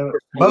 Yes.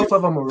 Both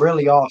of them were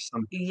really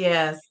awesome.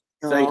 Yes.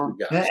 Thank you,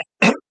 guys.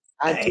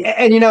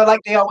 And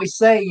like they always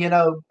say,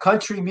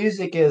 country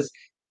music is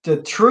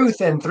the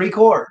truth in 3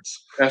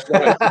 chords. That's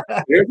right.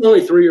 There's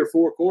only 3 or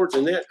 4 chords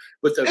in that,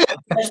 but the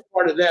best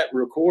part of that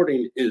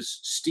recording is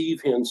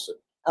Steve Henson.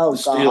 Oh,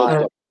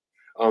 God.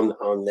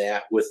 On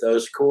that with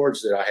those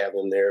chords that I have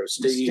in there.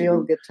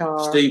 Steel guitar.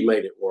 Steve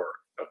made it work.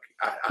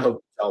 I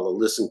hope y'all will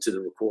listen to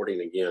the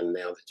recording again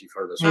now that you've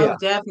heard us. Oh,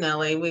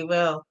 definitely, we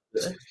will.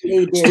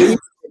 He did.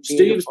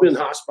 Steve's been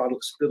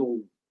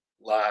hospitalized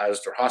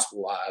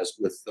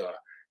with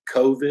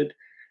COVID.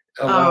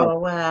 Oh,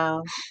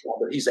 wow.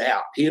 But he's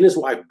out. He and his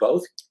wife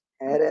both,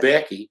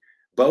 Becky,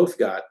 both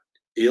got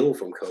ill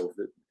from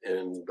COVID,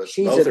 but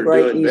She's both are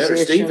doing better.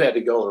 musician. Steve had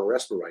to go on a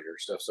respirator and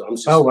stuff, so I'm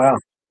just. Oh, wow.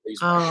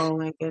 Oh,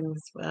 my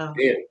goodness. Wow.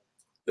 And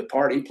the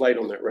part he played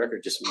on that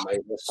record just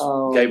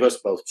gave us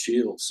both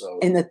chills. So,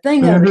 and the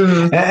thing of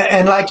it,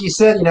 and like you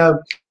said,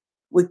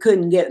 we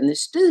couldn't get in the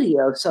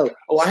studio, so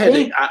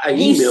I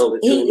emailed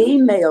it to him. He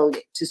emailed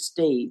it to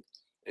Steve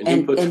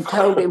and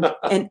told him,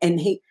 and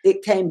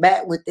it came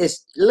back with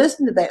this.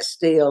 Listen to that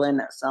still in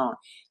that song.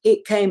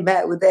 It came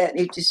back with that, and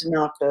it just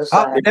knocked us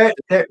out. There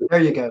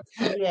you go.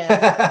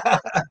 Yeah.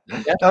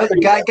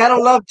 Gotta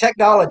love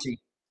technology.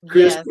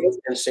 Chris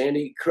and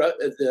Sandy,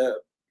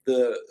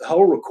 the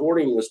whole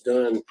recording was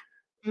done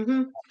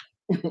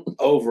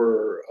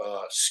over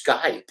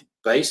Skype,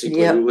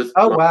 basically. Yep. With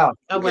wow.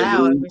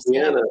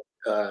 Louisiana,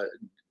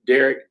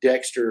 Derek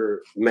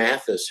Dexter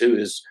Mathis, who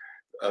is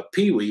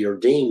Pee Wee or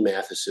Dean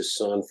Mathis's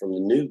son from the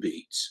New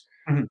Beats.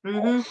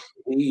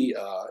 He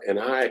and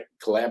I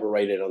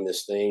collaborated on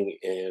this thing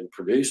and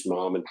produced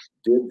Mom and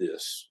did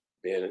this.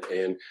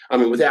 And I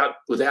mean,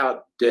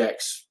 without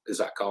Dex, as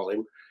I call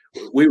him,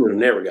 we would have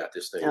never got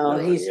this thing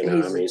done. He's a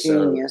genius,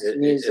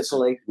 musically. It's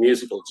a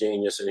musical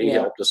genius, and he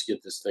helped us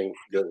get this thing,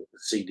 the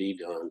CD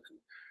done.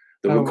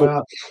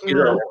 Wow.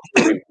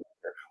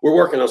 We're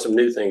working on some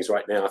new things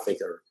right now. I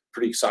think are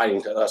pretty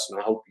exciting to us, and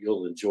I hope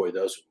you'll enjoy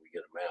those when we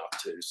get them out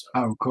too. So.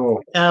 Oh,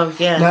 cool. Oh,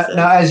 yes.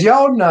 Now, as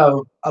y'all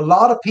know, a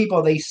lot of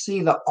people, they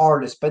see the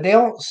artist, but they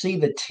don't see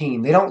the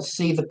team. They don't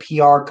see the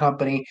PR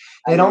company.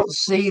 They don't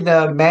see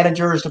the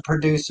managers, the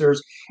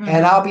producers.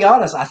 And I'll be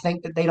honest, I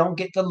think that they don't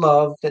get the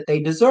love that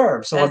they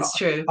deserve. So that's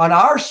true. On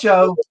our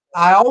show,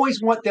 I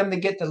always want them to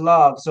get the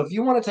love. So if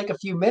you want to take a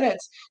few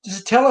minutes,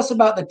 just tell us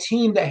about the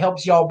team that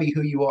helps y'all be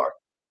who you are.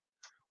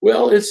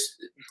 Well, it's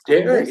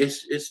Derek.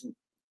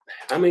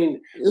 I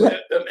mean,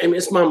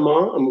 it's my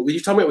mom. Were you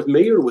talking about with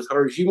me or with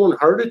her? Do you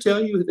want her to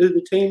tell you who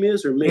the team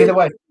is or me? Either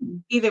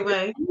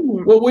way.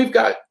 Well, we've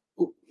got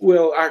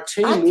our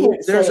team.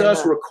 There's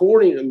us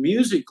recording, and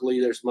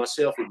musically, there's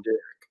myself and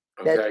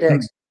Derek. Okay,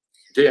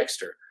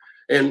 Dexter,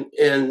 and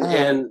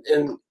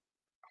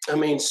I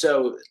mean,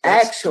 so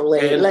actually,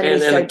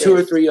 and 2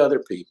 or 3 other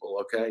people.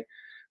 Okay.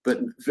 But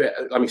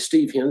I mean,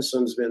 Steve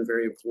Henson's been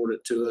very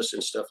important to us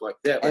and stuff like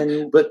that.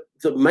 But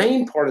the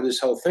main part of this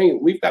whole thing,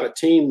 we've got a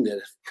team that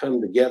have come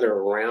together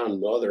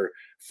around Mother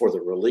for the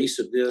release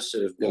of this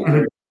that have been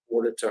very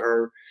important to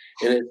her.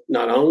 And it's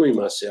not only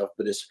myself,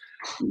 but it's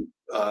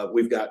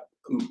we've got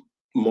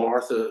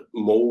Martha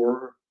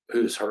Moore,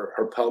 who's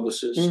her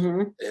publicist,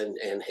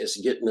 and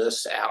is getting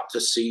us out to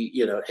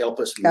see, help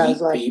us meet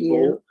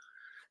people.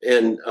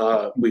 And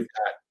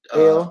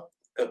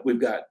we've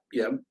got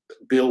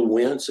Bill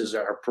Wentz is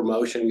our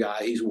promotion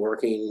guy. He's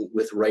working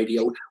with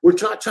radio. We're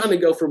trying to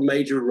go for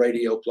major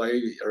radio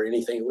play or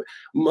anything.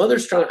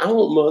 Mother's trying. I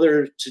want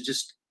Mother to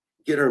just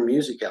get her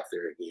music out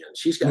there again.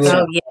 She's got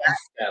a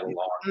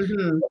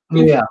catalog.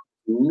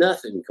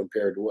 Nothing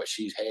compared to what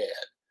she's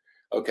had.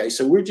 Okay,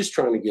 so we're just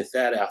trying to get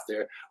that out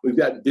there. We've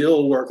got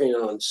Bill working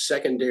on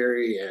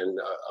secondary and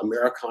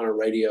Americana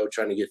radio,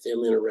 trying to get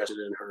them interested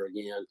in her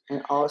again.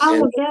 And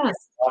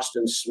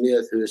Austin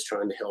Smith, who is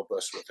trying to help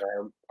us with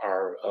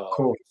our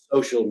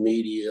social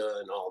media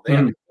and all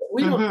that.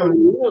 We don't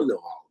know all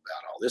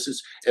about all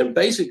this. And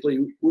basically,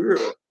 we're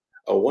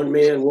a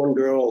one-man,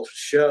 one-girl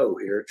show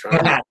here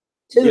trying to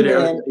two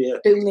men.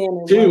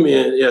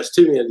 Yes,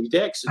 2 men.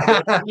 Dex.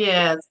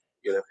 Yes.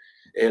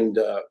 And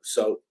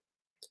so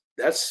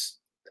that's.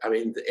 I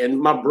mean, and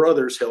my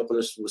brother's helping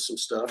us with some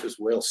stuff as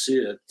well,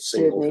 Sid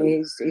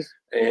Singleton.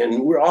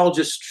 And we're all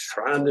just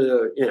trying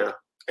to,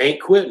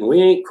 ain't quitting. We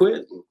ain't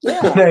quitting.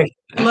 Yeah.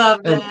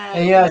 Love that.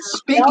 And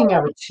speaking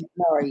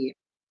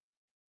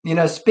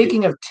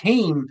of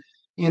team,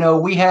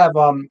 we have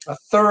a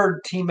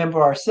third team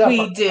member ourselves.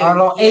 We do. Our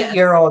little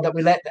 8-year-old that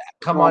we let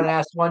come on and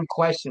ask one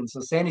question. So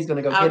Sandy's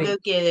going to go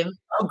get him.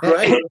 Oh,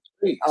 great.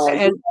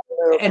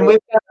 And we've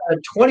got a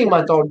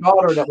 20-month-old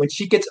daughter that when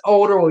she gets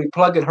older, we'll be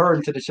plugging her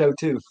into the show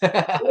too.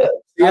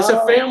 It's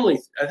a family.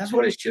 That's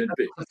what it should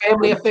be. A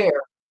family affair.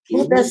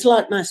 Well, that's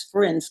like my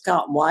friend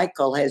Scott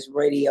Weichel has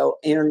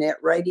internet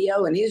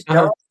radio, and his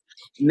daughter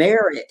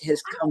Merritt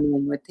has come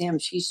in with him.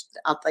 She's,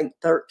 I think,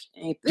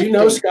 13. 15. Do you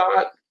know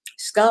Scott?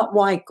 Scott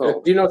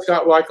Weichel. Do you know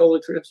Scott Weichel,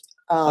 Chris?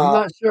 I'm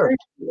not sure.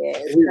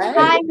 Yes.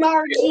 Hi,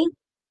 Margie.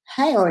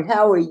 Hey,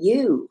 how are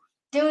you?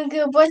 Doing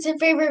good. What's your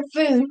favorite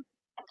food?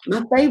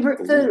 My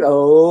favorite food?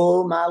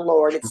 Oh, my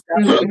Lord. It's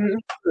food.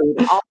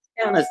 All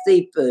kind of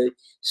seafood.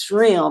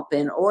 Shrimp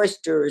and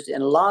oysters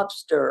and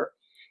lobster.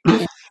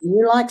 And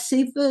you like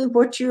seafood?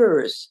 What's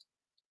yours?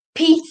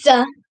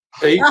 Pizza.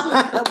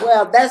 Pizza.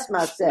 Well, that's my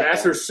That's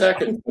second. her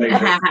second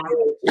favorite. I'll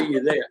tell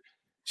you that.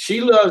 She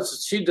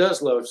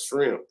does love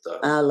shrimp though.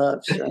 I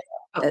love shrimp.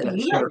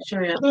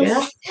 Shrimp,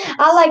 yeah.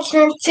 I like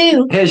shrimp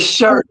too. His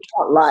shirt.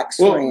 I like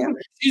Well, shrimp.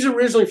 she's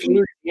originally from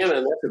Louisiana,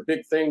 and that's a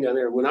big thing down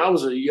there. When I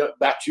was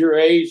about your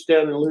age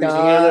down in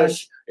Louisiana,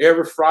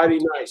 every Friday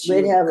night she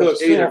We'd would have a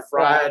cook either shrimp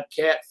fried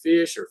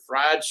catfish or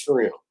fried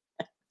shrimp.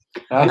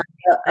 That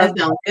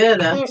sounds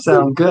good.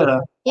 Sound good,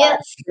 huh?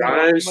 Yes.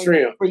 Fried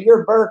shrimp. For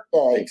your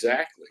birthday.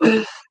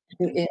 Exactly.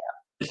 Yeah.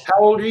 How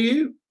old are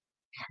you?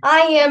 I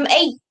am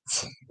 8.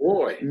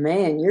 Boy.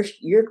 Man,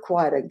 you're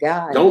quite a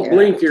guy. Don't there.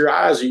 blink your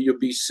eyes or you'll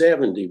be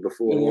 70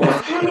 before long.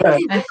 Yeah.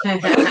 I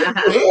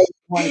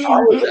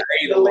was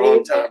 8 a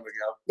long time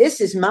ago. This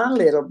is my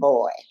little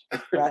boy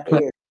right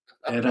here.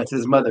 Yeah, that's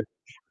his mother.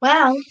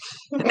 Wow.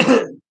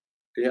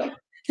 Yeah.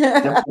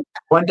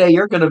 One day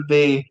you're gonna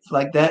be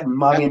like that, and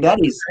mommy and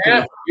daddy's.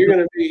 Yeah, you're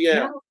gonna be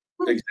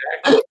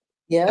exactly.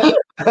 Yeah.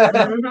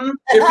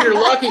 If you're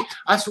lucky,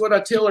 that's what I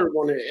tell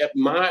everyone. At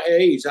my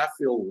age, I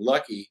feel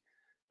lucky.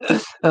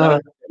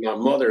 My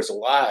mother's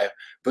alive,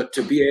 but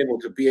to be able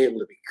to be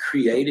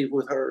creative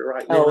with her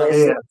right now.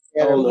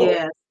 Oh, no.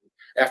 Yeah.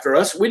 After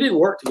us, we didn't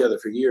work together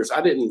for years.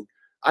 I didn't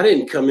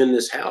come in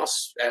this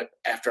house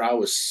after I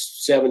was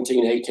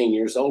 17, 18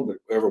 years old, but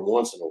every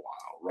once in a while.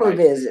 For Right.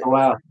 visit.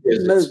 Wow. You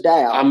moved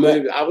out. I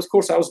moved. I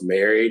was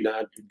married, and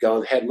I'd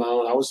gone, had my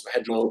own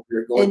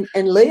career going.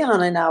 And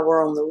Leon and I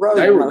were on the road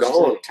They were most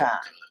gone. of the time.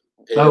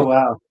 And Oh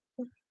wow.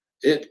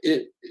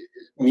 It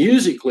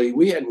musically,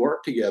 we hadn't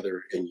worked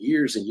together in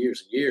years and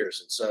years and years,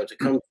 and so to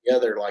come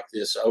together like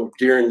this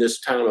during this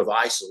time of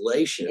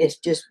isolation, It's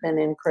just been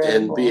incredible.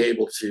 and be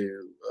able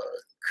to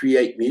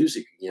create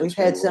music again. We've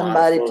had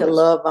somebody to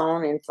love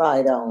on and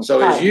fight on. So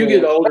as you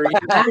get older, you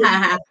can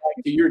Yeah. back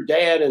to your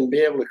dad and be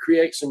able to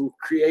create some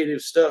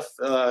creative stuff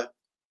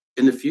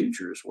in the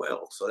future as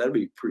well. So that'd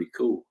be pretty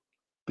cool.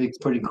 Be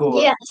pretty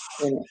cool. Yes.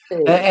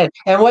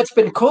 And what's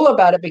been cool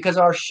about it, because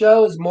our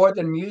show is more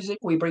than music,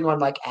 we bring on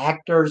like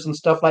actors and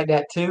stuff like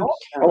that too.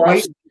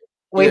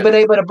 We've been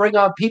able to bring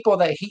on people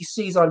that he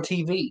sees on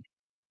TV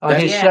on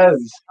his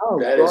shows. Oh,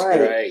 That is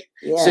great.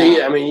 Yeah.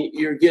 See, I mean,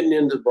 you're getting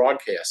into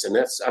broadcast, and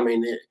that's, I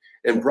mean,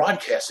 and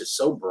broadcast is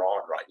so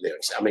broad right now.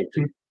 I mean,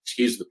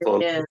 excuse the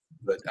pun,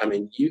 but I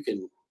mean,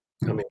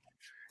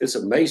 it's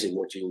amazing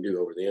what you can do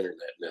over the internet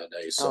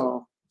nowadays.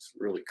 So it's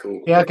really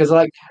cool. Yeah, because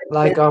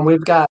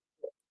we've got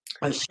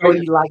a show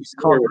he likes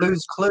called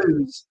Blues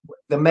Clues.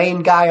 The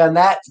main guy on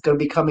that's going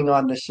to be coming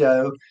on the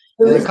show,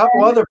 and a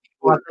couple other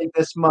people I think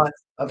this month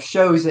of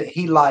shows that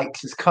he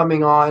likes is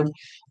coming on.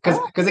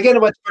 Because again,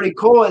 what's pretty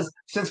cool is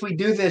since we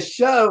do this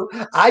show,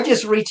 I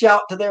just reach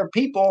out to their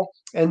people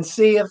and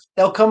see if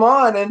they'll come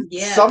on, and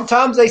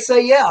sometimes they say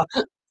yeah.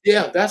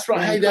 Yeah, that's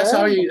right. Hey, that's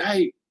how you.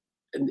 Hey,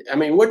 I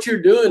mean, what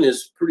you're doing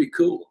is pretty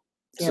cool.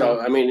 Yeah. So,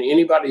 I mean,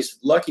 anybody's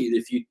lucky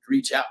if you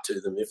reach out to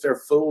them. If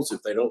they're fools,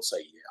 if they don't say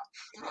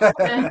yeah.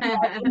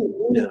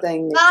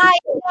 Anything Bye.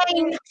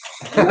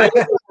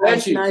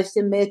 It's nice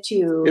to meet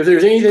you. If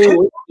there's anything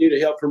we can do to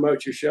help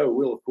promote your show,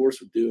 we'll of course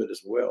do it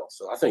as well.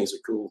 So I think it's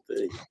a cool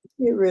thing.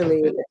 It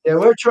really is. Yeah,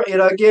 we're trying.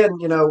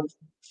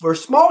 We're a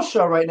small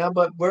show right now,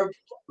 but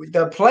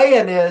the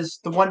plan is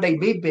to one day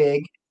be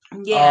big.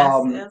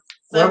 Yes.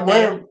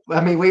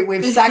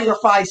 We've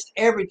sacrificed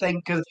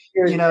everything because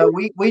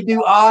we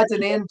do odds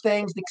and end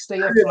things to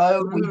stay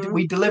afloat.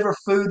 We deliver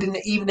food in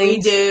the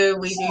evenings.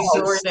 We do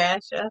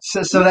DoorDash.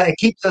 So that it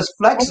keeps us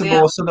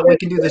flexible, so that we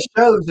can do the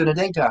shows in the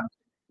daytime.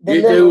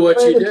 You do what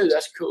you do.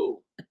 That's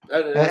cool.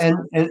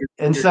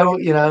 So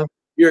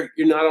you're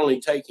not only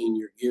taking,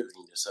 you're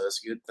giving. So that's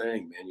a good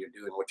thing, man. You're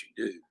doing what you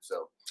do.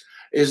 So.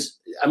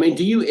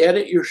 Do you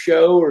edit your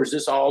show, or does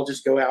this all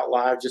just go out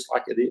live just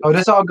like it is? Oh,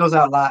 this all goes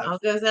out live. All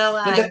goes out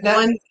live.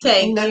 One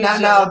take.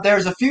 Now,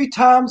 there's a few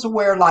times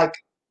where, like,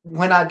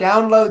 when I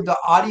download the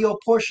audio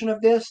portion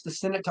of this to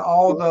send it to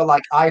all the,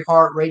 like,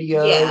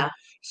 iHeartRadio,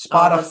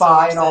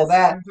 Spotify, and all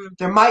that,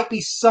 there might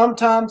be some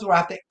times where I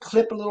have to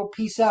clip a little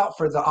piece out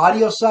for the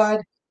audio side.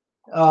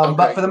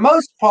 But for the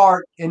most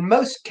part, in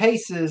most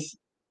cases,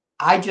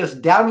 I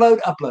just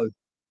download, upload.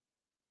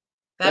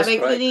 That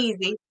makes it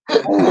easy.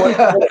 What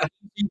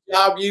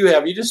job you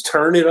have? You just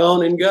turn it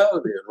on and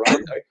go then,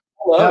 right? I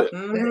love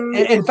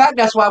it. In fact,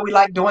 that's why we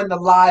like doing the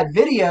live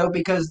video,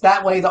 because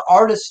that way the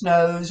artist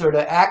knows or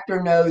the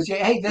actor knows,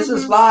 hey, this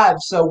is live,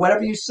 so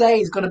whatever you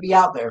say is going to be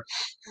out there.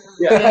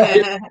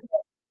 Yeah,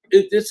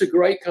 it's a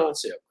great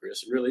concept,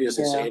 Chris. It really is,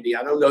 Sandy.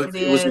 I don't know if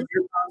it was your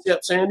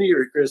concept, Sandy,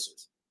 or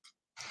Chris's.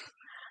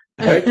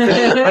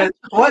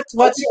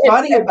 What's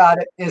funny about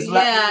it is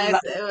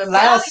about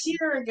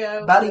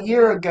a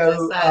year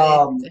ago,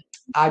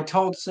 I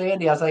told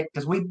Sandy, I was like,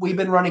 because we've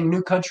been running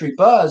New Country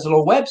Buzz, a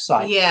little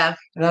website. Yeah.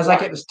 And I was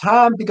like, it was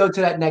time to go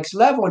to that next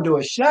level and do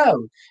a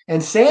show.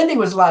 And Sandy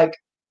was like,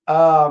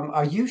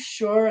 are you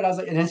sure? And I was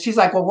like, and then she's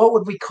like, well, what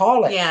would we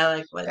call it? Yeah,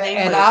 like what name?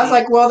 And I was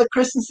like, well, the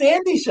Chris and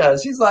Sandy Show.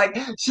 She's like,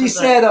 she's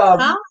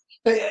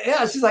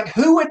like,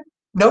 who would?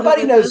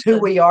 Nobody knows who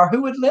we are.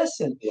 Who would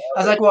listen? I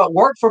was like, well, it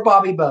worked for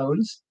Bobby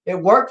Bones. It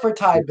worked for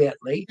Ty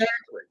Bentley.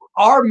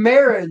 our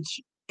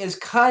marriage is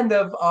kind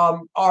of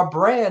our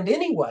brand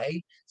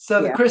anyway.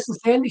 So the Chris and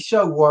Sandy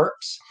show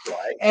works.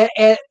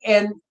 Right.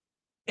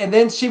 And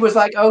then she was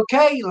like,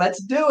 okay,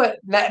 let's do it.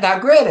 Now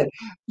granted,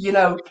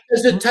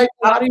 does it take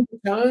a lot of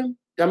your time?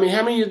 I mean,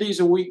 how many of these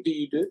a week do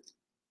you do?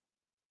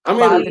 I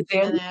mean, 5 to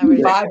 10.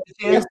 5 to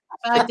 10.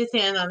 5 to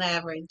 10 on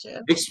average.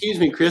 Excuse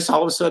me, Chris.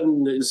 All of a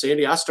sudden,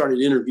 Sandy, I started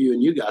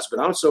interviewing you guys, but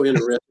I'm so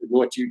interested in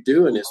what you're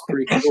doing. It's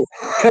pretty cool.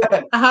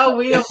 Oh,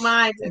 we don't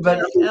mind.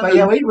 But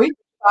yeah, we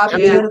 5 to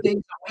 10 of these a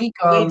week.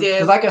 We do.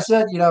 Because like I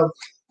said,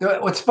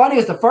 what's funny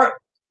is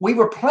we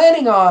were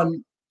planning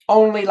on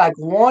only like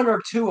 1 or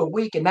 2 a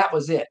week, and that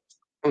was it.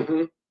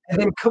 Mm-hmm. And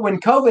then when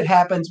COVID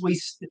happens,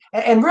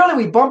 and really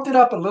we bumped it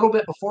up a little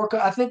bit before.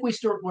 I think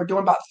we're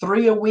doing about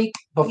 3 a week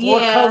before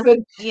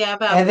COVID. Yeah,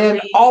 about. And then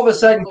all of a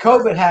sudden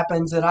COVID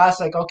happens, and I was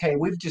like, okay,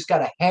 we've just got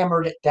to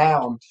hammer it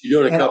down.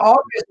 And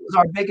August was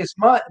our biggest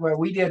month, where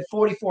we did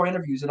 44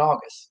 interviews in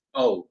August.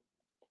 Oh,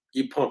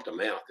 you pumped them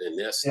out then.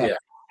 That's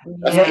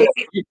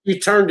you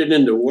turned it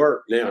into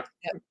work now.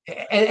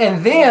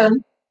 And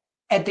then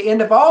at the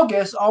end of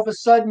August, all of a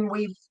sudden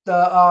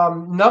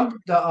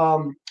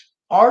the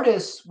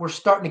artists were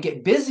starting to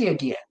get busy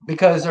again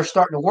because they're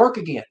starting to work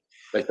again.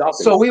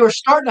 So we were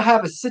starting to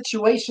have a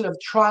situation of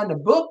trying to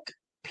book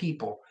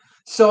people.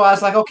 So I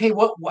was like, okay,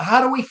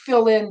 how do we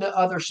fill in the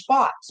other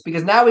spots?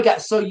 Because now we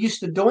got so used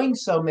to doing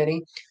so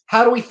many.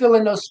 How do we fill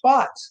in those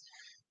spots?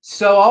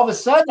 So all of a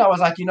sudden I was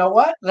like, you know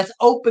what? Let's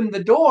open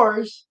the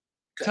doors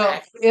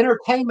to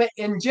entertainment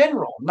in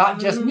general, not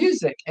just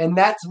music. And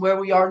that's where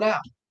we are now.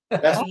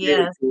 That's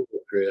cool,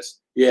 Chris.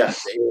 Yeah,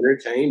 the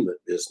entertainment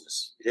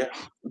business. Yeah.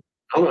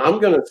 I'm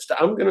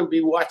gonna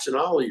be watching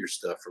all of your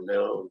stuff from now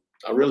on.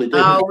 I really do.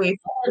 Oh, we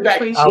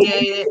appreciate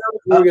it.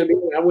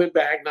 I went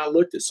back and I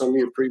looked at some of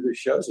your previous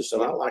shows and said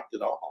I liked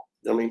it all.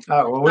 I mean, we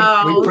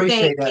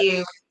appreciate that.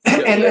 You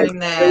and hearing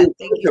that.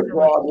 Such a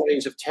broad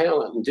range of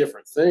talent and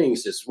different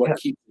things is what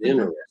keeps it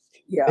interesting.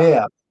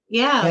 Yeah.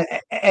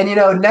 And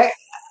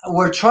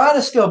we're trying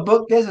to still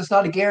book this. It's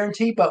not a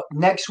guarantee, but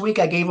next week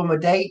I gave them a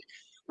date.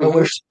 But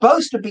we're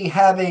supposed to be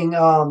having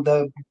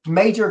the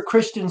major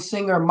Christian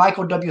singer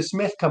Michael W.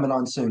 Smith coming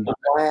on soon.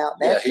 Wow,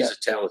 he's a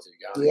talented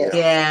guy.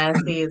 Yeah,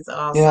 he is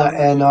awesome. Yeah,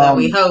 and so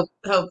we hope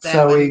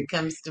that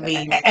comes to be.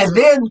 And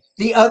then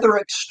the other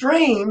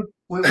extreme,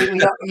 we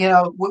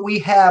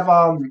have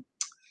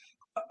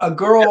a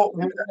girl,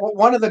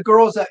 one of the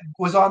girls that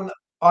was on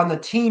the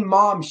Teen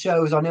Mom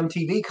shows on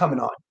MTV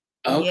coming on.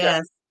 Okay.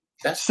 Yes.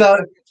 That's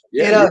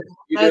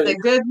that's a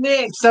good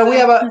mix. So we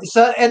have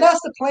and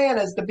that's the plan,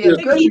 is to be a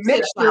good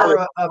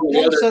mixture of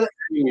things.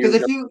 Because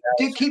if you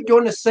do keep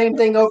doing the same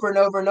thing over and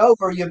over and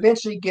over, you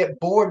eventually get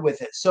bored with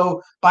it.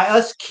 So by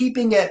us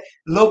keeping it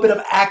a little bit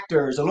of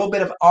actors, a little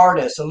bit of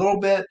artists, a little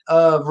bit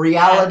of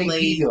reality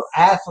people,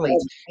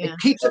 athletes, it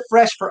keeps it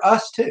fresh for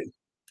us too.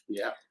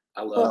 Yeah.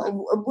 I love it.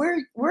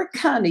 We're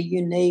kind of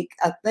unique.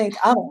 I think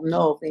I don't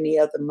know of any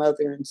other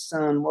mother and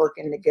son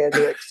working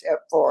together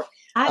except for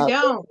I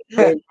don't.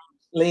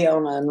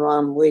 Leona and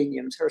Ron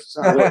Williams, her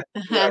son.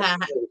 Ron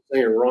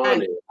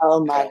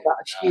oh my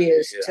gosh, she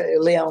is too.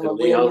 Leona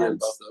Williams. And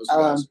both those guys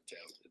are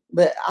talented.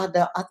 But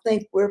I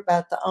think we're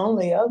about the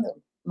only other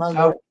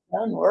mother and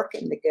son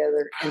working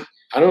together. And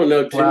I don't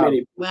know too many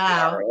people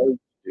wow. are doing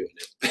it.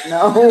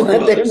 No,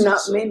 there's not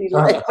many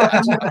left.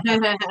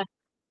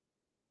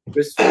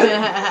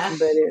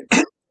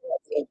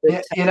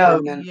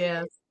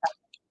 Yes.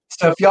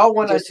 So if y'all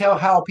want to tell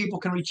how people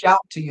can reach out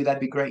to you, that'd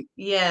be great.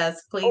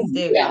 Yes, please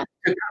do. Yeah.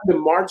 Come to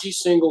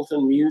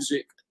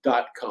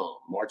MargieSingletonMusic.com.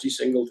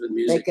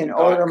 MargieSingletonMusic.com. They can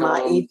order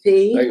my EP.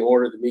 They can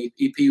order the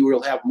EP.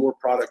 We'll have more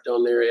product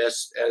on there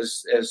as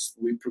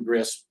we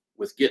progress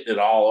with getting it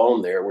all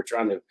on there. We're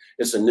trying to.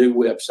 It's a new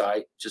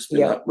website just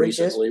been up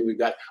recently. We've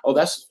got. Oh,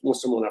 that's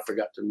someone I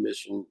forgot to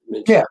mention.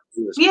 Yeah.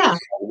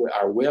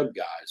 Our web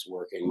guys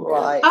working.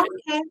 Right.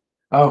 Okay.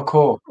 Oh,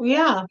 cool.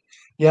 Yeah.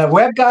 Yeah,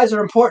 web guys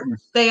are important.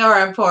 They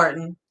are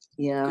important.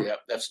 Yeah. Yeah,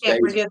 that's Can't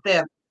forget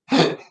them.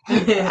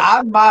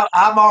 I'm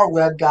our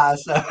web guy.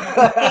 So.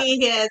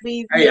 He's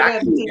hey, I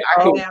can't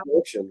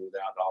function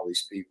without all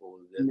these people.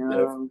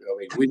 No. I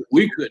mean,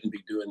 we couldn't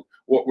be doing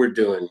what we're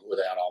doing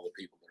without all the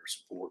people that are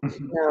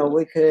supporting. No,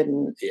 we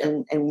couldn't.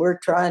 Yeah. And we're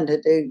trying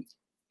to do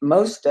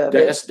most of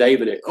it. That's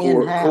David at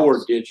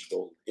Core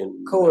Digital.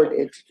 Core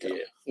Digital.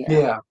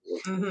 Yeah.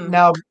 Mm-hmm.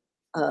 Now,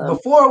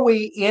 before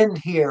we end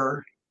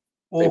here,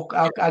 well,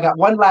 I got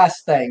one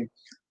last thing.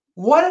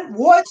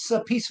 What's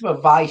a piece of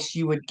advice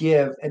you would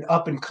give an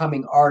up and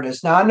coming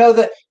artist? Now I know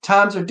that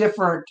times are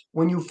different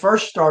when you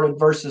first started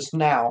versus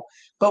now,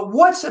 but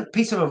what's a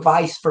piece of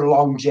advice for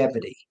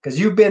longevity? Because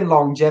you've been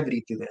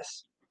longevity through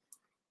this.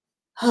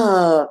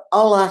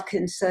 All I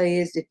can say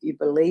is if you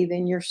believe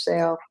in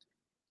yourself,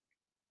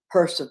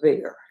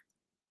 persevere.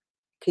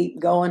 Keep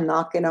going,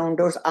 knocking on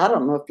doors. I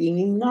don't know if you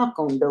even knock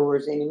on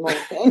doors anymore.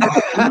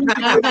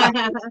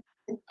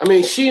 I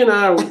mean, she and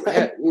I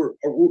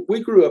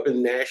we grew up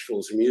in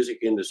Nashville's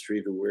music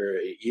industry to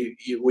where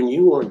you when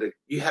you wanted to,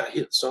 you had a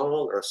hit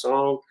song or a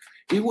song,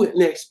 he went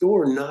next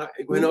door and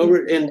went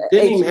over and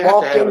didn't even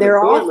have to have an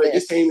appointment.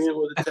 He came in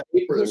with a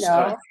tape or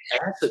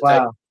acetate.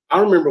 Wow. I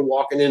remember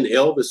walking into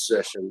Elvis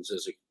sessions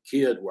as a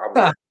kid where I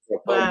was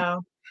a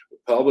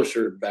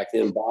publisher back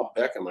then, Bob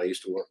Beckham, I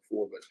used to work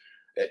for, but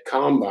at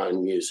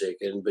Combine Music.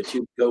 But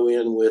you'd go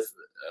in with,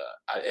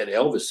 at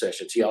Elvis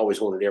sessions, he always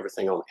wanted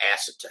everything on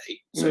acetate.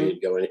 So you'd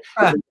go in.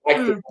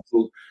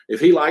 If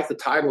he liked the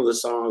title of the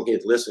song,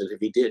 he'd listen. If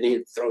he didn't,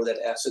 he'd throw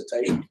that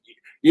acetate.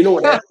 You know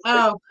what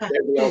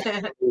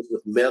acetate was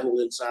with metal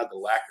inside the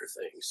lacquer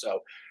thing.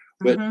 So,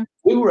 but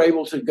we were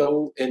able to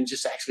go and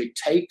just actually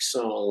take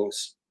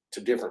songs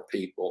to different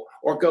people,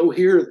 or go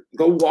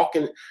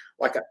walking.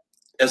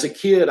 As a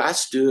kid, I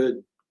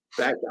stood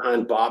back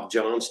behind Bob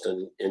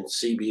Johnston in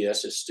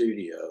CBS's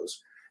studios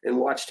and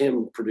watched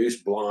him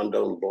produce Blonde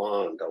on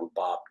Blonde on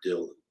Bob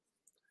Dylan.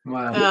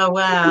 Wow. Oh,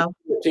 wow.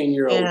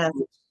 14-year-old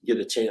get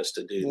a chance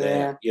to do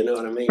that. You know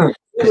what I mean?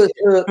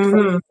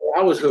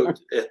 I was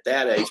hooked at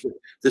that age.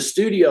 The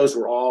studios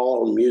were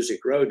all on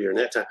Music Row during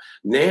that time.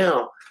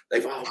 Now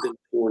they've all been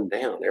torn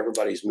down.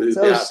 Everybody's moved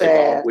out.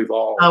 Sad. We've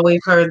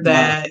heard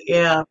that.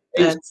 Yeah,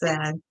 that's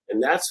sad.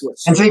 And that's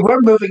what's. And see,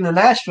 we're moving to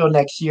Nashville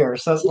next year,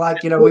 so it's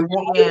like, we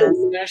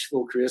want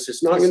Nashville, Chris.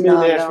 It's not going to be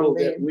Nashville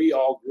that we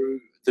all grew.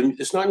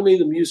 It's not going to be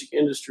the music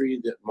industry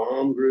that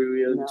Mom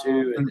grew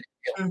into,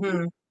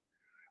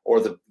 or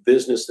the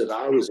business that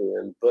I was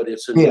in. But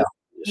it's a new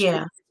industry.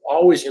 It's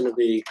always going to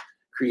be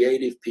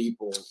creative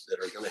people that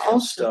are going to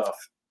have stuff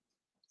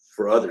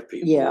for other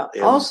people. Yeah.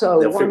 And also,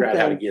 they'll figure out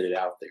how to get it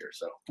out there.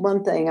 So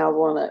one thing I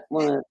wanted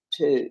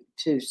to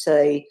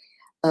say.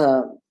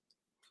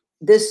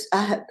 This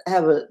I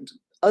have a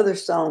other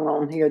song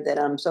on here that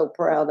I'm so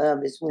proud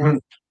of is one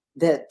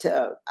that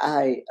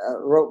I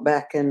wrote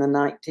back in the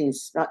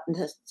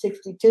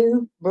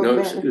 1962.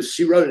 No,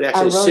 she wrote it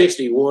actually in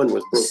 61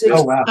 with Brooke.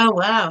 Oh wow! Oh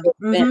wow!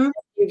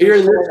 Here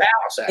in this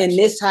house, actually. In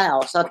this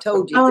house, I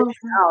told you this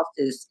house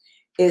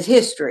is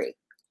history.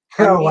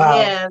 Oh wow!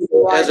 Yes.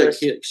 As a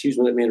kid, excuse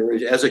me, let me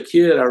interrupt. As a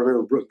kid, I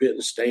remember Brooke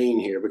Benton staying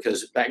here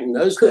because back in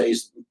those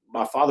days,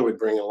 my father would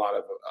bring a lot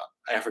of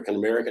African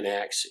American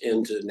acts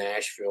into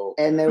Nashville,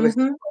 and there was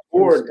and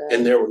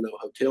there were no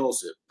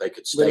hotels that they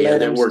could stay in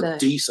that were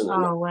decent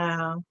enough. Oh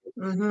wow!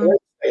 They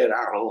stay at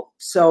our home.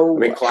 So I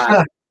mean,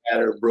 Clyde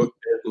Hatter, Brooke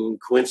Benton,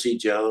 Quincy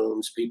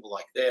Jones, people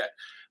like that.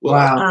 Well,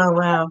 Wow! Oh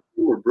wow!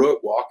 Remember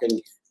Brooke walking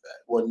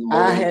one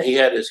morning. He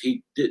didn't have his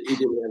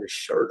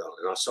shirt on,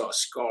 and I saw a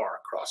scar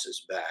across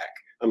his back.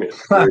 I mean,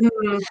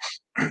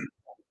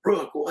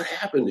 Brooke, what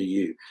happened to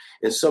you?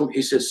 And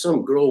he said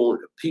some girl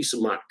wanted a piece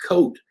of my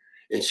coat,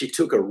 and she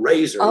took a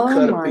razor and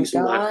cut a piece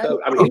of my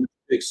coat. I mean, he was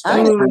a big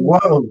star.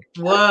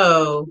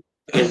 Whoa!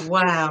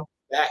 Wow!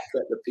 That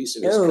cut a piece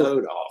of his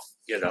coat off,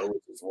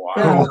 which is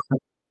wild.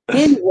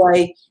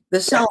 Anyway,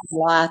 the song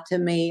 "Lie to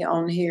Me"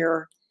 on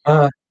here.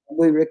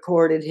 We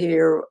recorded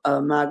here.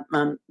 My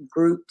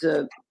group,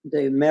 the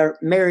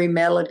Merry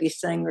Melody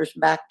Singers,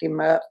 backed him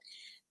up,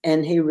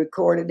 and he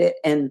recorded it.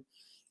 And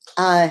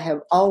I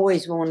have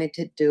always wanted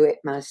to do it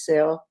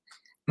myself.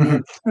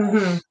 And,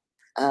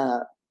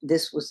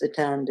 this was the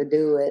time to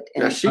do it.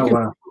 And now she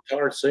can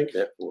guitar sing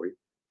that for you.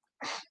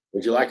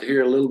 Would you like to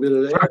hear a little bit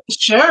of that?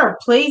 Sure,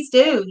 please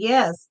do.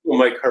 Yes. We'll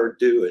make her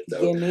do it,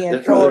 though.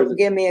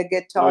 Give me a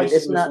guitar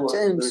that's not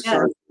tuned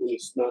straight.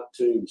 It's not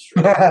tuned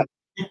straight.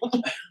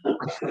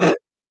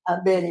 I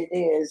bet it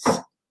is.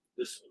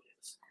 This one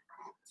is.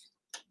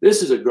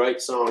 This is a great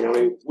song. I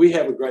mean, we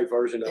have a great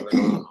version of it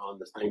on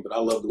the thing, but I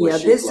love the way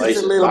she plays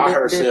it by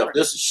herself.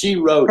 She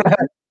wrote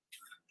it.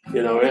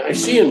 And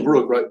she and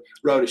Brooke wrote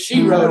it.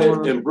 She wrote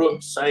it, and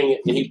Brooke sang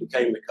it, and he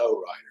became the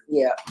co-writer.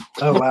 Yeah.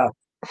 Oh wow.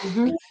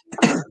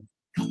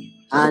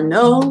 I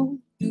know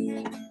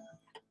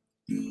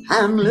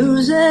I'm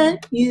losing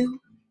you.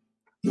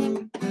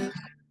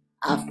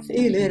 I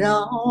feel it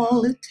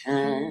all the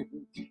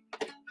time.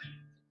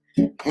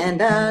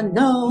 And I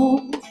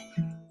know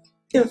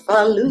if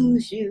I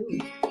lose you,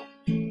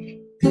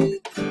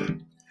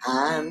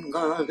 I'm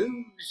gonna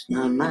lose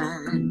my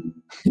mind.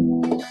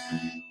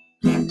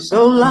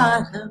 So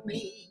lie to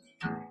me,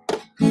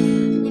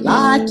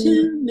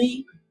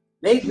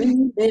 make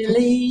me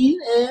believe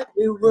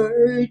every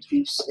word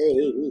you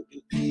say.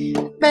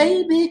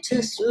 Baby,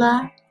 just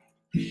lie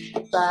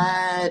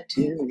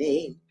to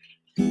me.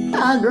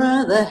 I'd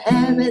rather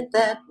have it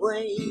that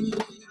way.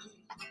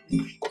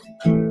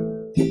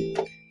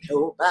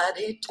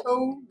 Nobody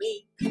told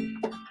me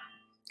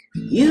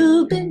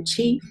you've been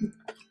cheating.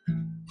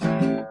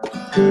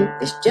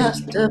 It's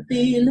just a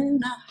feeling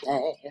I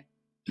have.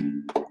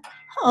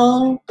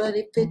 Oh, but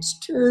if it's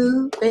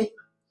true, babe,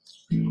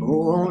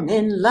 go on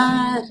and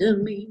lie to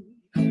me.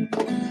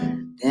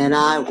 Then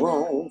I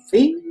won't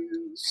feel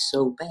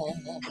so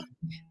bad,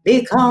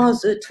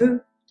 because the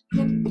truth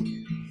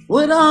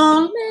would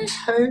only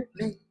hurt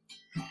me,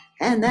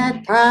 and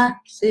that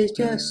price is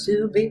just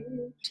too big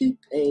to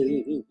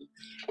pay.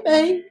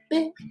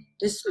 Baby,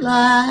 just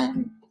lie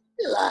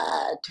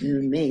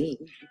to me.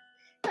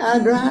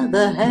 I'd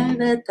rather have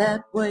it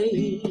that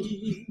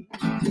way.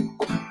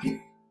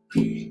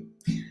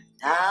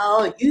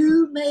 Now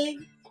you may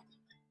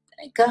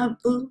think I'm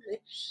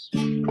foolish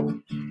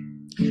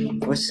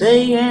for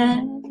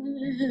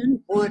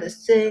saying what I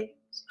say,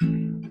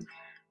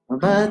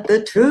 but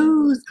the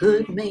truth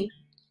could mean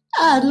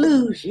I'd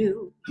lose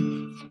you.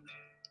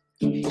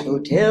 So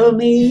tell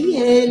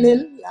me a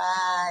little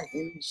lie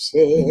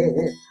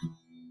instead,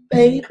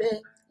 baby,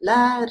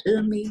 lie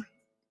to me,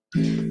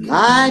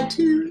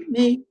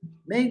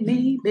 make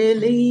me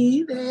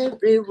believe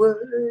every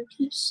word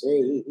you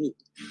say,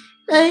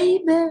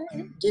 baby,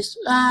 just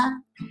lie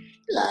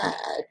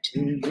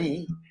to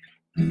me.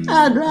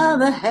 I'd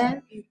rather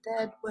have it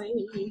that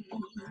way.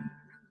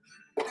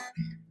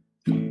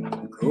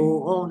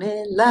 Go on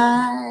and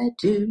lie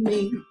to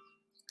me,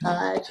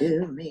 lie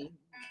to me.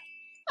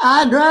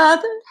 I'd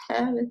rather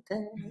have it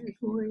that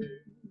way.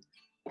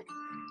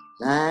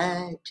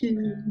 Lie to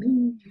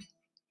me.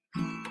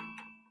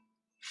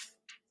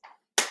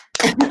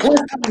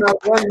 My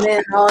 1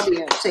 man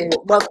audience here.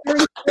 Well,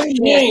 3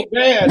 She minutes. ain't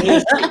bad,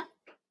 is she?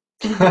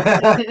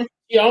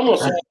 She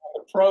almost sounds like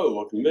a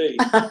pro to me.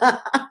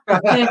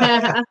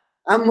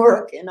 I'm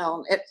working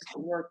on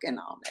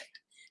it.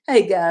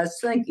 Hey guys,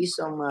 thank you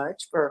so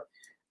much for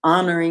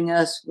honoring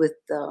us with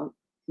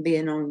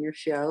being on your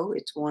show.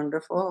 It's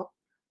wonderful.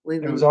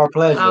 It was our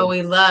pleasure. Oh,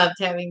 we loved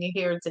having you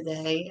here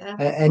today.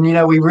 And you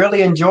know, we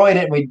really enjoyed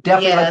it. We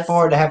definitely look Yes.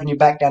 forward to having you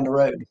back down the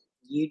road.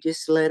 You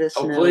just let us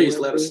know. Please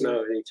let us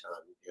know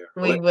anytime. Yeah.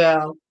 We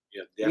will.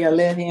 Yeah, Yeah,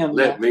 let him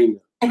let me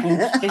know.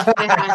 know.